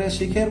চ্যাপ্টারে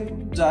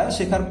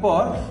শেখার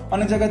পর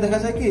অনেক জায়গায় দেখা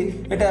যায় কি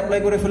এটা অ্যাপ্লাই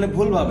করে ফেলে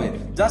ভুল ভাবে,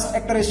 জাস্ট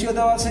একটা রেশিও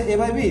দেওয়া আছে a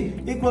by B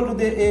equal to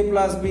a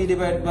plus B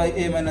divide by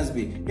a minus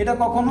B, এটা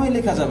কখনোই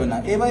লেখা যাবে না।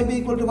 a by B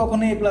equal to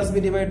কখনোই a plus B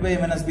divide by a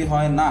minus B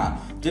হয় না।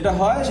 যেটা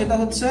হয় সেটা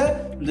হচ্ছে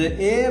যে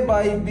a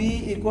by B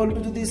equal to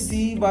যদি c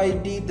বাই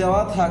d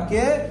দেওয়া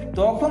থাকে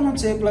তখন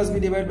হচ্ছে a plus B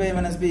divide by a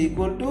minus B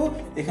equal to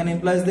এখানে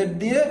ইমপ্লাইজ দ্যাট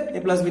দিয়ে a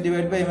plus B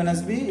divide by a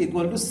minus B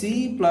equal to c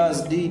plus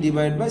d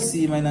divide by c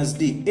minus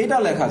d, এটা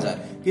লেখা যায়।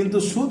 কিন্তু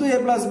শুধু a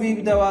প্লাস বি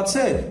দেওয়া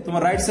আছে,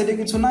 তোমার রাইট সাইডে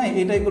কিছু নাই,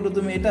 এটা ইকুয়াল টু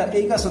তুমি এটা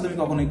এই কাজটা তুমি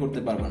কখনোই করতে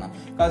পারবে না।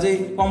 কাজেই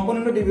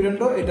কম্পোনেন্ডো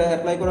ডিভিডেন্ডো এটা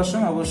অ্যাপ্লাই করার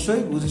সময়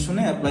অবশ্যই বুঝে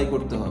শুনে অ্যাপ্লাই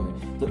করতে হবে।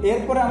 তো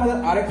এরপরে আমাদের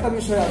আরেকটা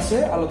বিষয় আছে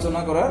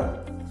আলোচনা করার,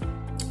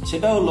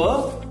 সেটা হলো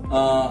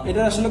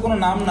এটার আসলে কোনো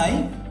নাম নাই,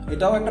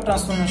 এটাও একটা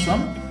ট্রান্সফরমেশন,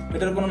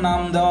 এটার কোনো নাম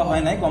দেওয়া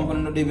হয় নাই,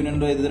 কম্পোনেন্ডো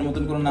ডিভিডেন্ডো এদের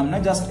মতন কোনো নাম নাই,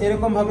 জাস্ট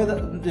এরকম ভাবে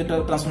যেটা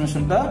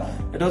ট্রান্সফরমেশনটা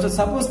এটা হচ্ছে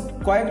সাপোজ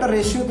কয়েকটা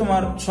রেশিও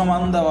তোমার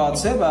সমান দেওয়া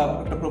আছে বা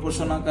একটা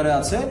প্রপোর্শন আকারে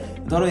আছে,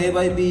 ধরো a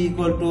by B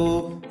equal to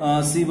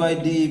c by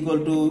d equal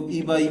to e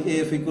by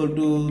f equal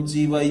to g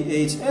by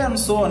h and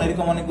so on,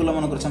 এরকম অনেকগুলো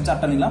মনে করছি আমি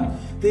 4টা নিলাম।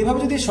 তো এইভাবে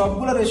যদি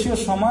সবগুলো রেশিও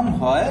সমান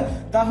হয়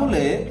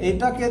তাহলে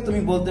এটাকে তুমি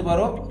বলতে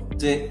পারো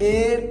যে a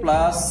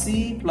plus c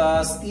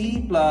plus e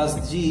plus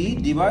g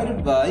divided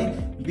by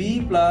b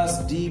plus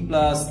d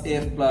plus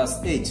f plus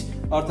h,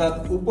 অর্থাৎ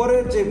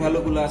উপরের যে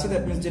ভ্যালুগুলো আছে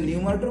দ্যাট মিন্স যে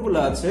নিউমারেটরগুলো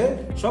আছে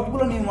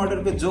সবগুলো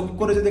নিউমারেটরকে যোগ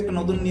করে যদি একটা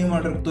নতুন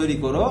নিউমারেটর তৈরি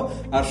করো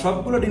আর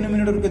সবগুলো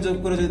ডিনোমিনেটরকে যোগ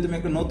করে যদি তুমি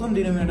একটা নতুন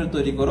ডিনোমিনেটর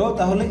তৈরি করো,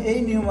 তাহলে এই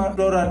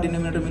নিউমারেটর আর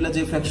ডিনোমিনেটর মিলে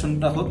যে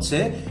ফ্র্যাকশনটা হচ্ছে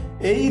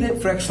এই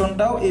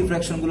ফ্র্যাকশনটাও এই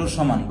ফ্র্যাকশনগুলোর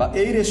সমান, বা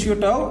এই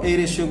রেশিওটাও এই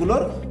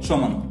রেশিওগুলোর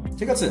সমান।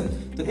 ঠিক আছে,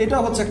 তো এটা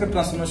হচ্ছে একটা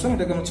ট্রান্সফরমেশন,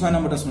 এটাকে আমরা 6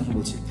 নম্বর ট্রান্সফরমেশন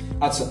বলছি।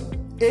 আচ্ছা,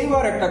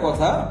 এইবার একটা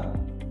কথা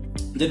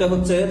যেটা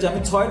হচ্ছে যে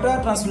আমি 6টা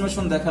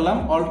ট্রান্সফরমেশন দেখালাম,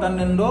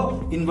 অল্টারনেন্ডো,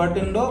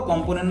 ইনভার্টেন্ডো,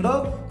 কম্পোনেন্ডো,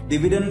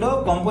 ডিভিডেন্ডো,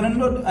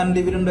 কম্পোনেন্ডো এন্ড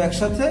ডিভিডেন্ডো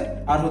একসাথে,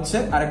 আর হচ্ছে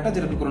আরেকটা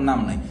যেটার কোনো নাম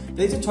নাই। তো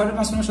এই যে 6টা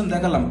ট্রান্সফরমেশন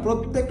দেখালাম,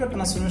 প্রত্যেকটা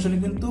ট্রান্সফরমেশনে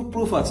কিন্তু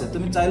প্রুফ আছে,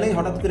 তুমি চাইলেই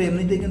হঠাৎ করে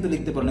এমনিতেই কিন্তু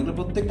লিখতে পারো না, এগুলো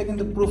প্রত্যেকটা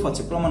কিন্তু প্রুফ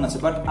আছে, প্রমাণ আছে।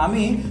 বাট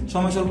আমি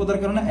সময় স্বল্পতার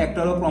কারণে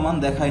একটারও প্রমাণ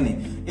দেখাইনি।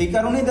 এই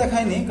কারণেই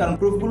দেখাইনি কারণ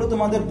প্রুফগুলো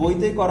তোমাদের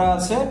বইতেই করা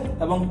আছে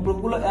এবং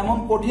প্রুফগুলো এমন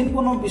কঠিন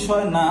কোনো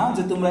বিষয় না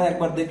যে তোমরা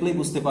একবার দেখলেই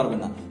বুঝতে পারবে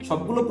না।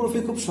 সবগুলো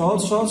প্রুফই খুব সহজ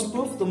সহজ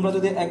প্রুফ। তোমরা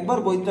যদি একবার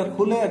বইটা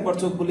খুলে একবার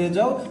চোখ বুলিয়ে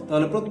যাও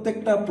তাহলে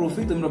প্রত্যেকটা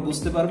প্রুফই তোমরা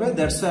বুঝতে পারবে।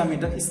 দ্যাটস ওয়াই আমি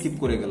এটা স্কিপ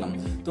করে গেলাম।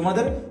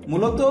 তোমাদের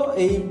মূলত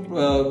এই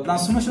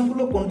ট্রান্সফরমেশন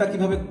গুলো কোনটা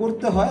কিভাবে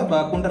করতে হয় বা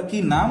কোনটার কি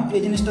নাম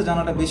এই জিনিসটা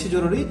জানাটা বেশি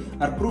জরুরি।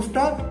 আর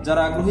প্রুফটা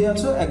যারা আগ্রহী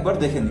আছো একবার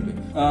দেখে নিবে।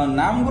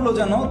 নামগুলো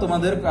যেন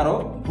তোমাদের কারো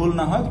ভুল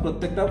না হয়।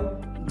 প্রত্যেকটা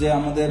যে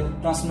আমাদের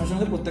ট্রান্সফরমেশন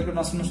আছে প্রত্যেকটা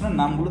ট্রান্সফরমেশনের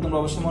নামগুলো তোমরা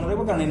অবশ্যই মনে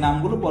রাখবে, কারণ এই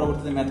নামগুলো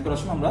পরবর্তীতে ম্যাথ করার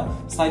সময় আমরা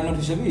সাইড নোট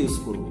হিসেবে ইউজ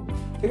করব।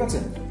 ঠিক আছে,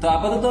 তো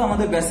আপাতত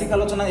আমাদের বেসিক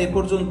আলোচনা এ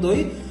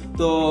পর্যন্তই।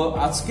 তো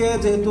আজকে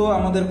যেহেতু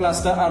আমাদের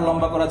ক্লাসটা আর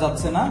লম্বা করা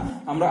যাচ্ছে না,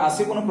 আমরা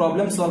আজকে কোনো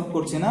প্রবলেম সলভ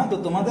করছি না, তো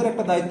তোমাদের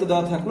একটা দায়িত্ব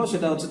দেওয়া থাকলো,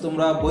 সেটা হচ্ছে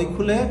তোমরা বই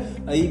খুলে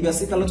এই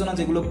বেসিক আলোচনা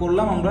যেগুলো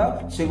করলাম আমরা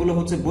সেগুলো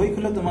হচ্ছে বই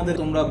খুলে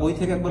তোমরা বই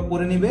থেকে একবার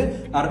পড়ে নিবে।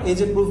 আর এই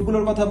যে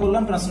প্রুফগুলোর কথা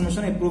বললাম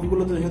ট্রান্সফরমেশন, এই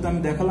প্রুফগুলো তো যেহেতু আমি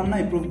দেখালাম না,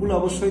 এই প্রুফগুলো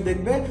অবশ্যই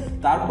দেখবে।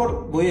 তারপর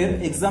বইয়ের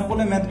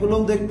এক্সাম্পলে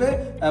ম্যাথগুলোও দেখবে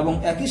এবং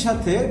একই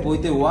সাথে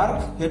বইতে ওয়ার্ক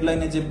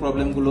হেডলাইনে যে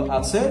প্রবলেমগুলো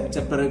আছে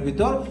চ্যাপ্টারের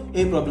ভিতর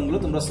এই প্রবলেমগুলো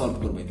তোমরা সলভ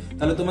করবে।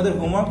 তাহলে তোমাদের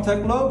হোমওয়ার্ক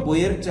থাকলো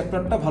বইয়ের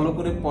চ্যাপ্টারটা ভালো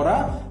করে পড়া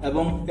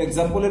এবং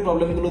এক্সাম্পলের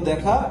প্রবলেমগুলো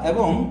দেখা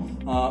এবং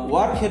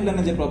ওয়ার্ক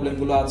হেডলাইনে যে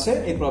প্রবলেমগুলো আছে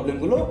এই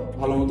প্রবলেমগুলো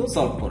ভালো মতো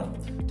সলভ করা।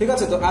 ঠিক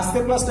আছে, তো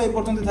আজকের ক্লাসটা এই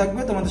পর্যন্ত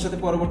থাকবে। তোমাদের সাথে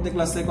পরবর্তী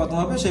ক্লাসে কথা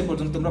হবে। সেই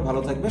পর্যন্ত তোমরা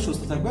ভালো থাকবে,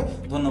 সুস্থ থাকবে।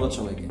 ধন্যবাদ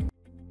সবাইকে।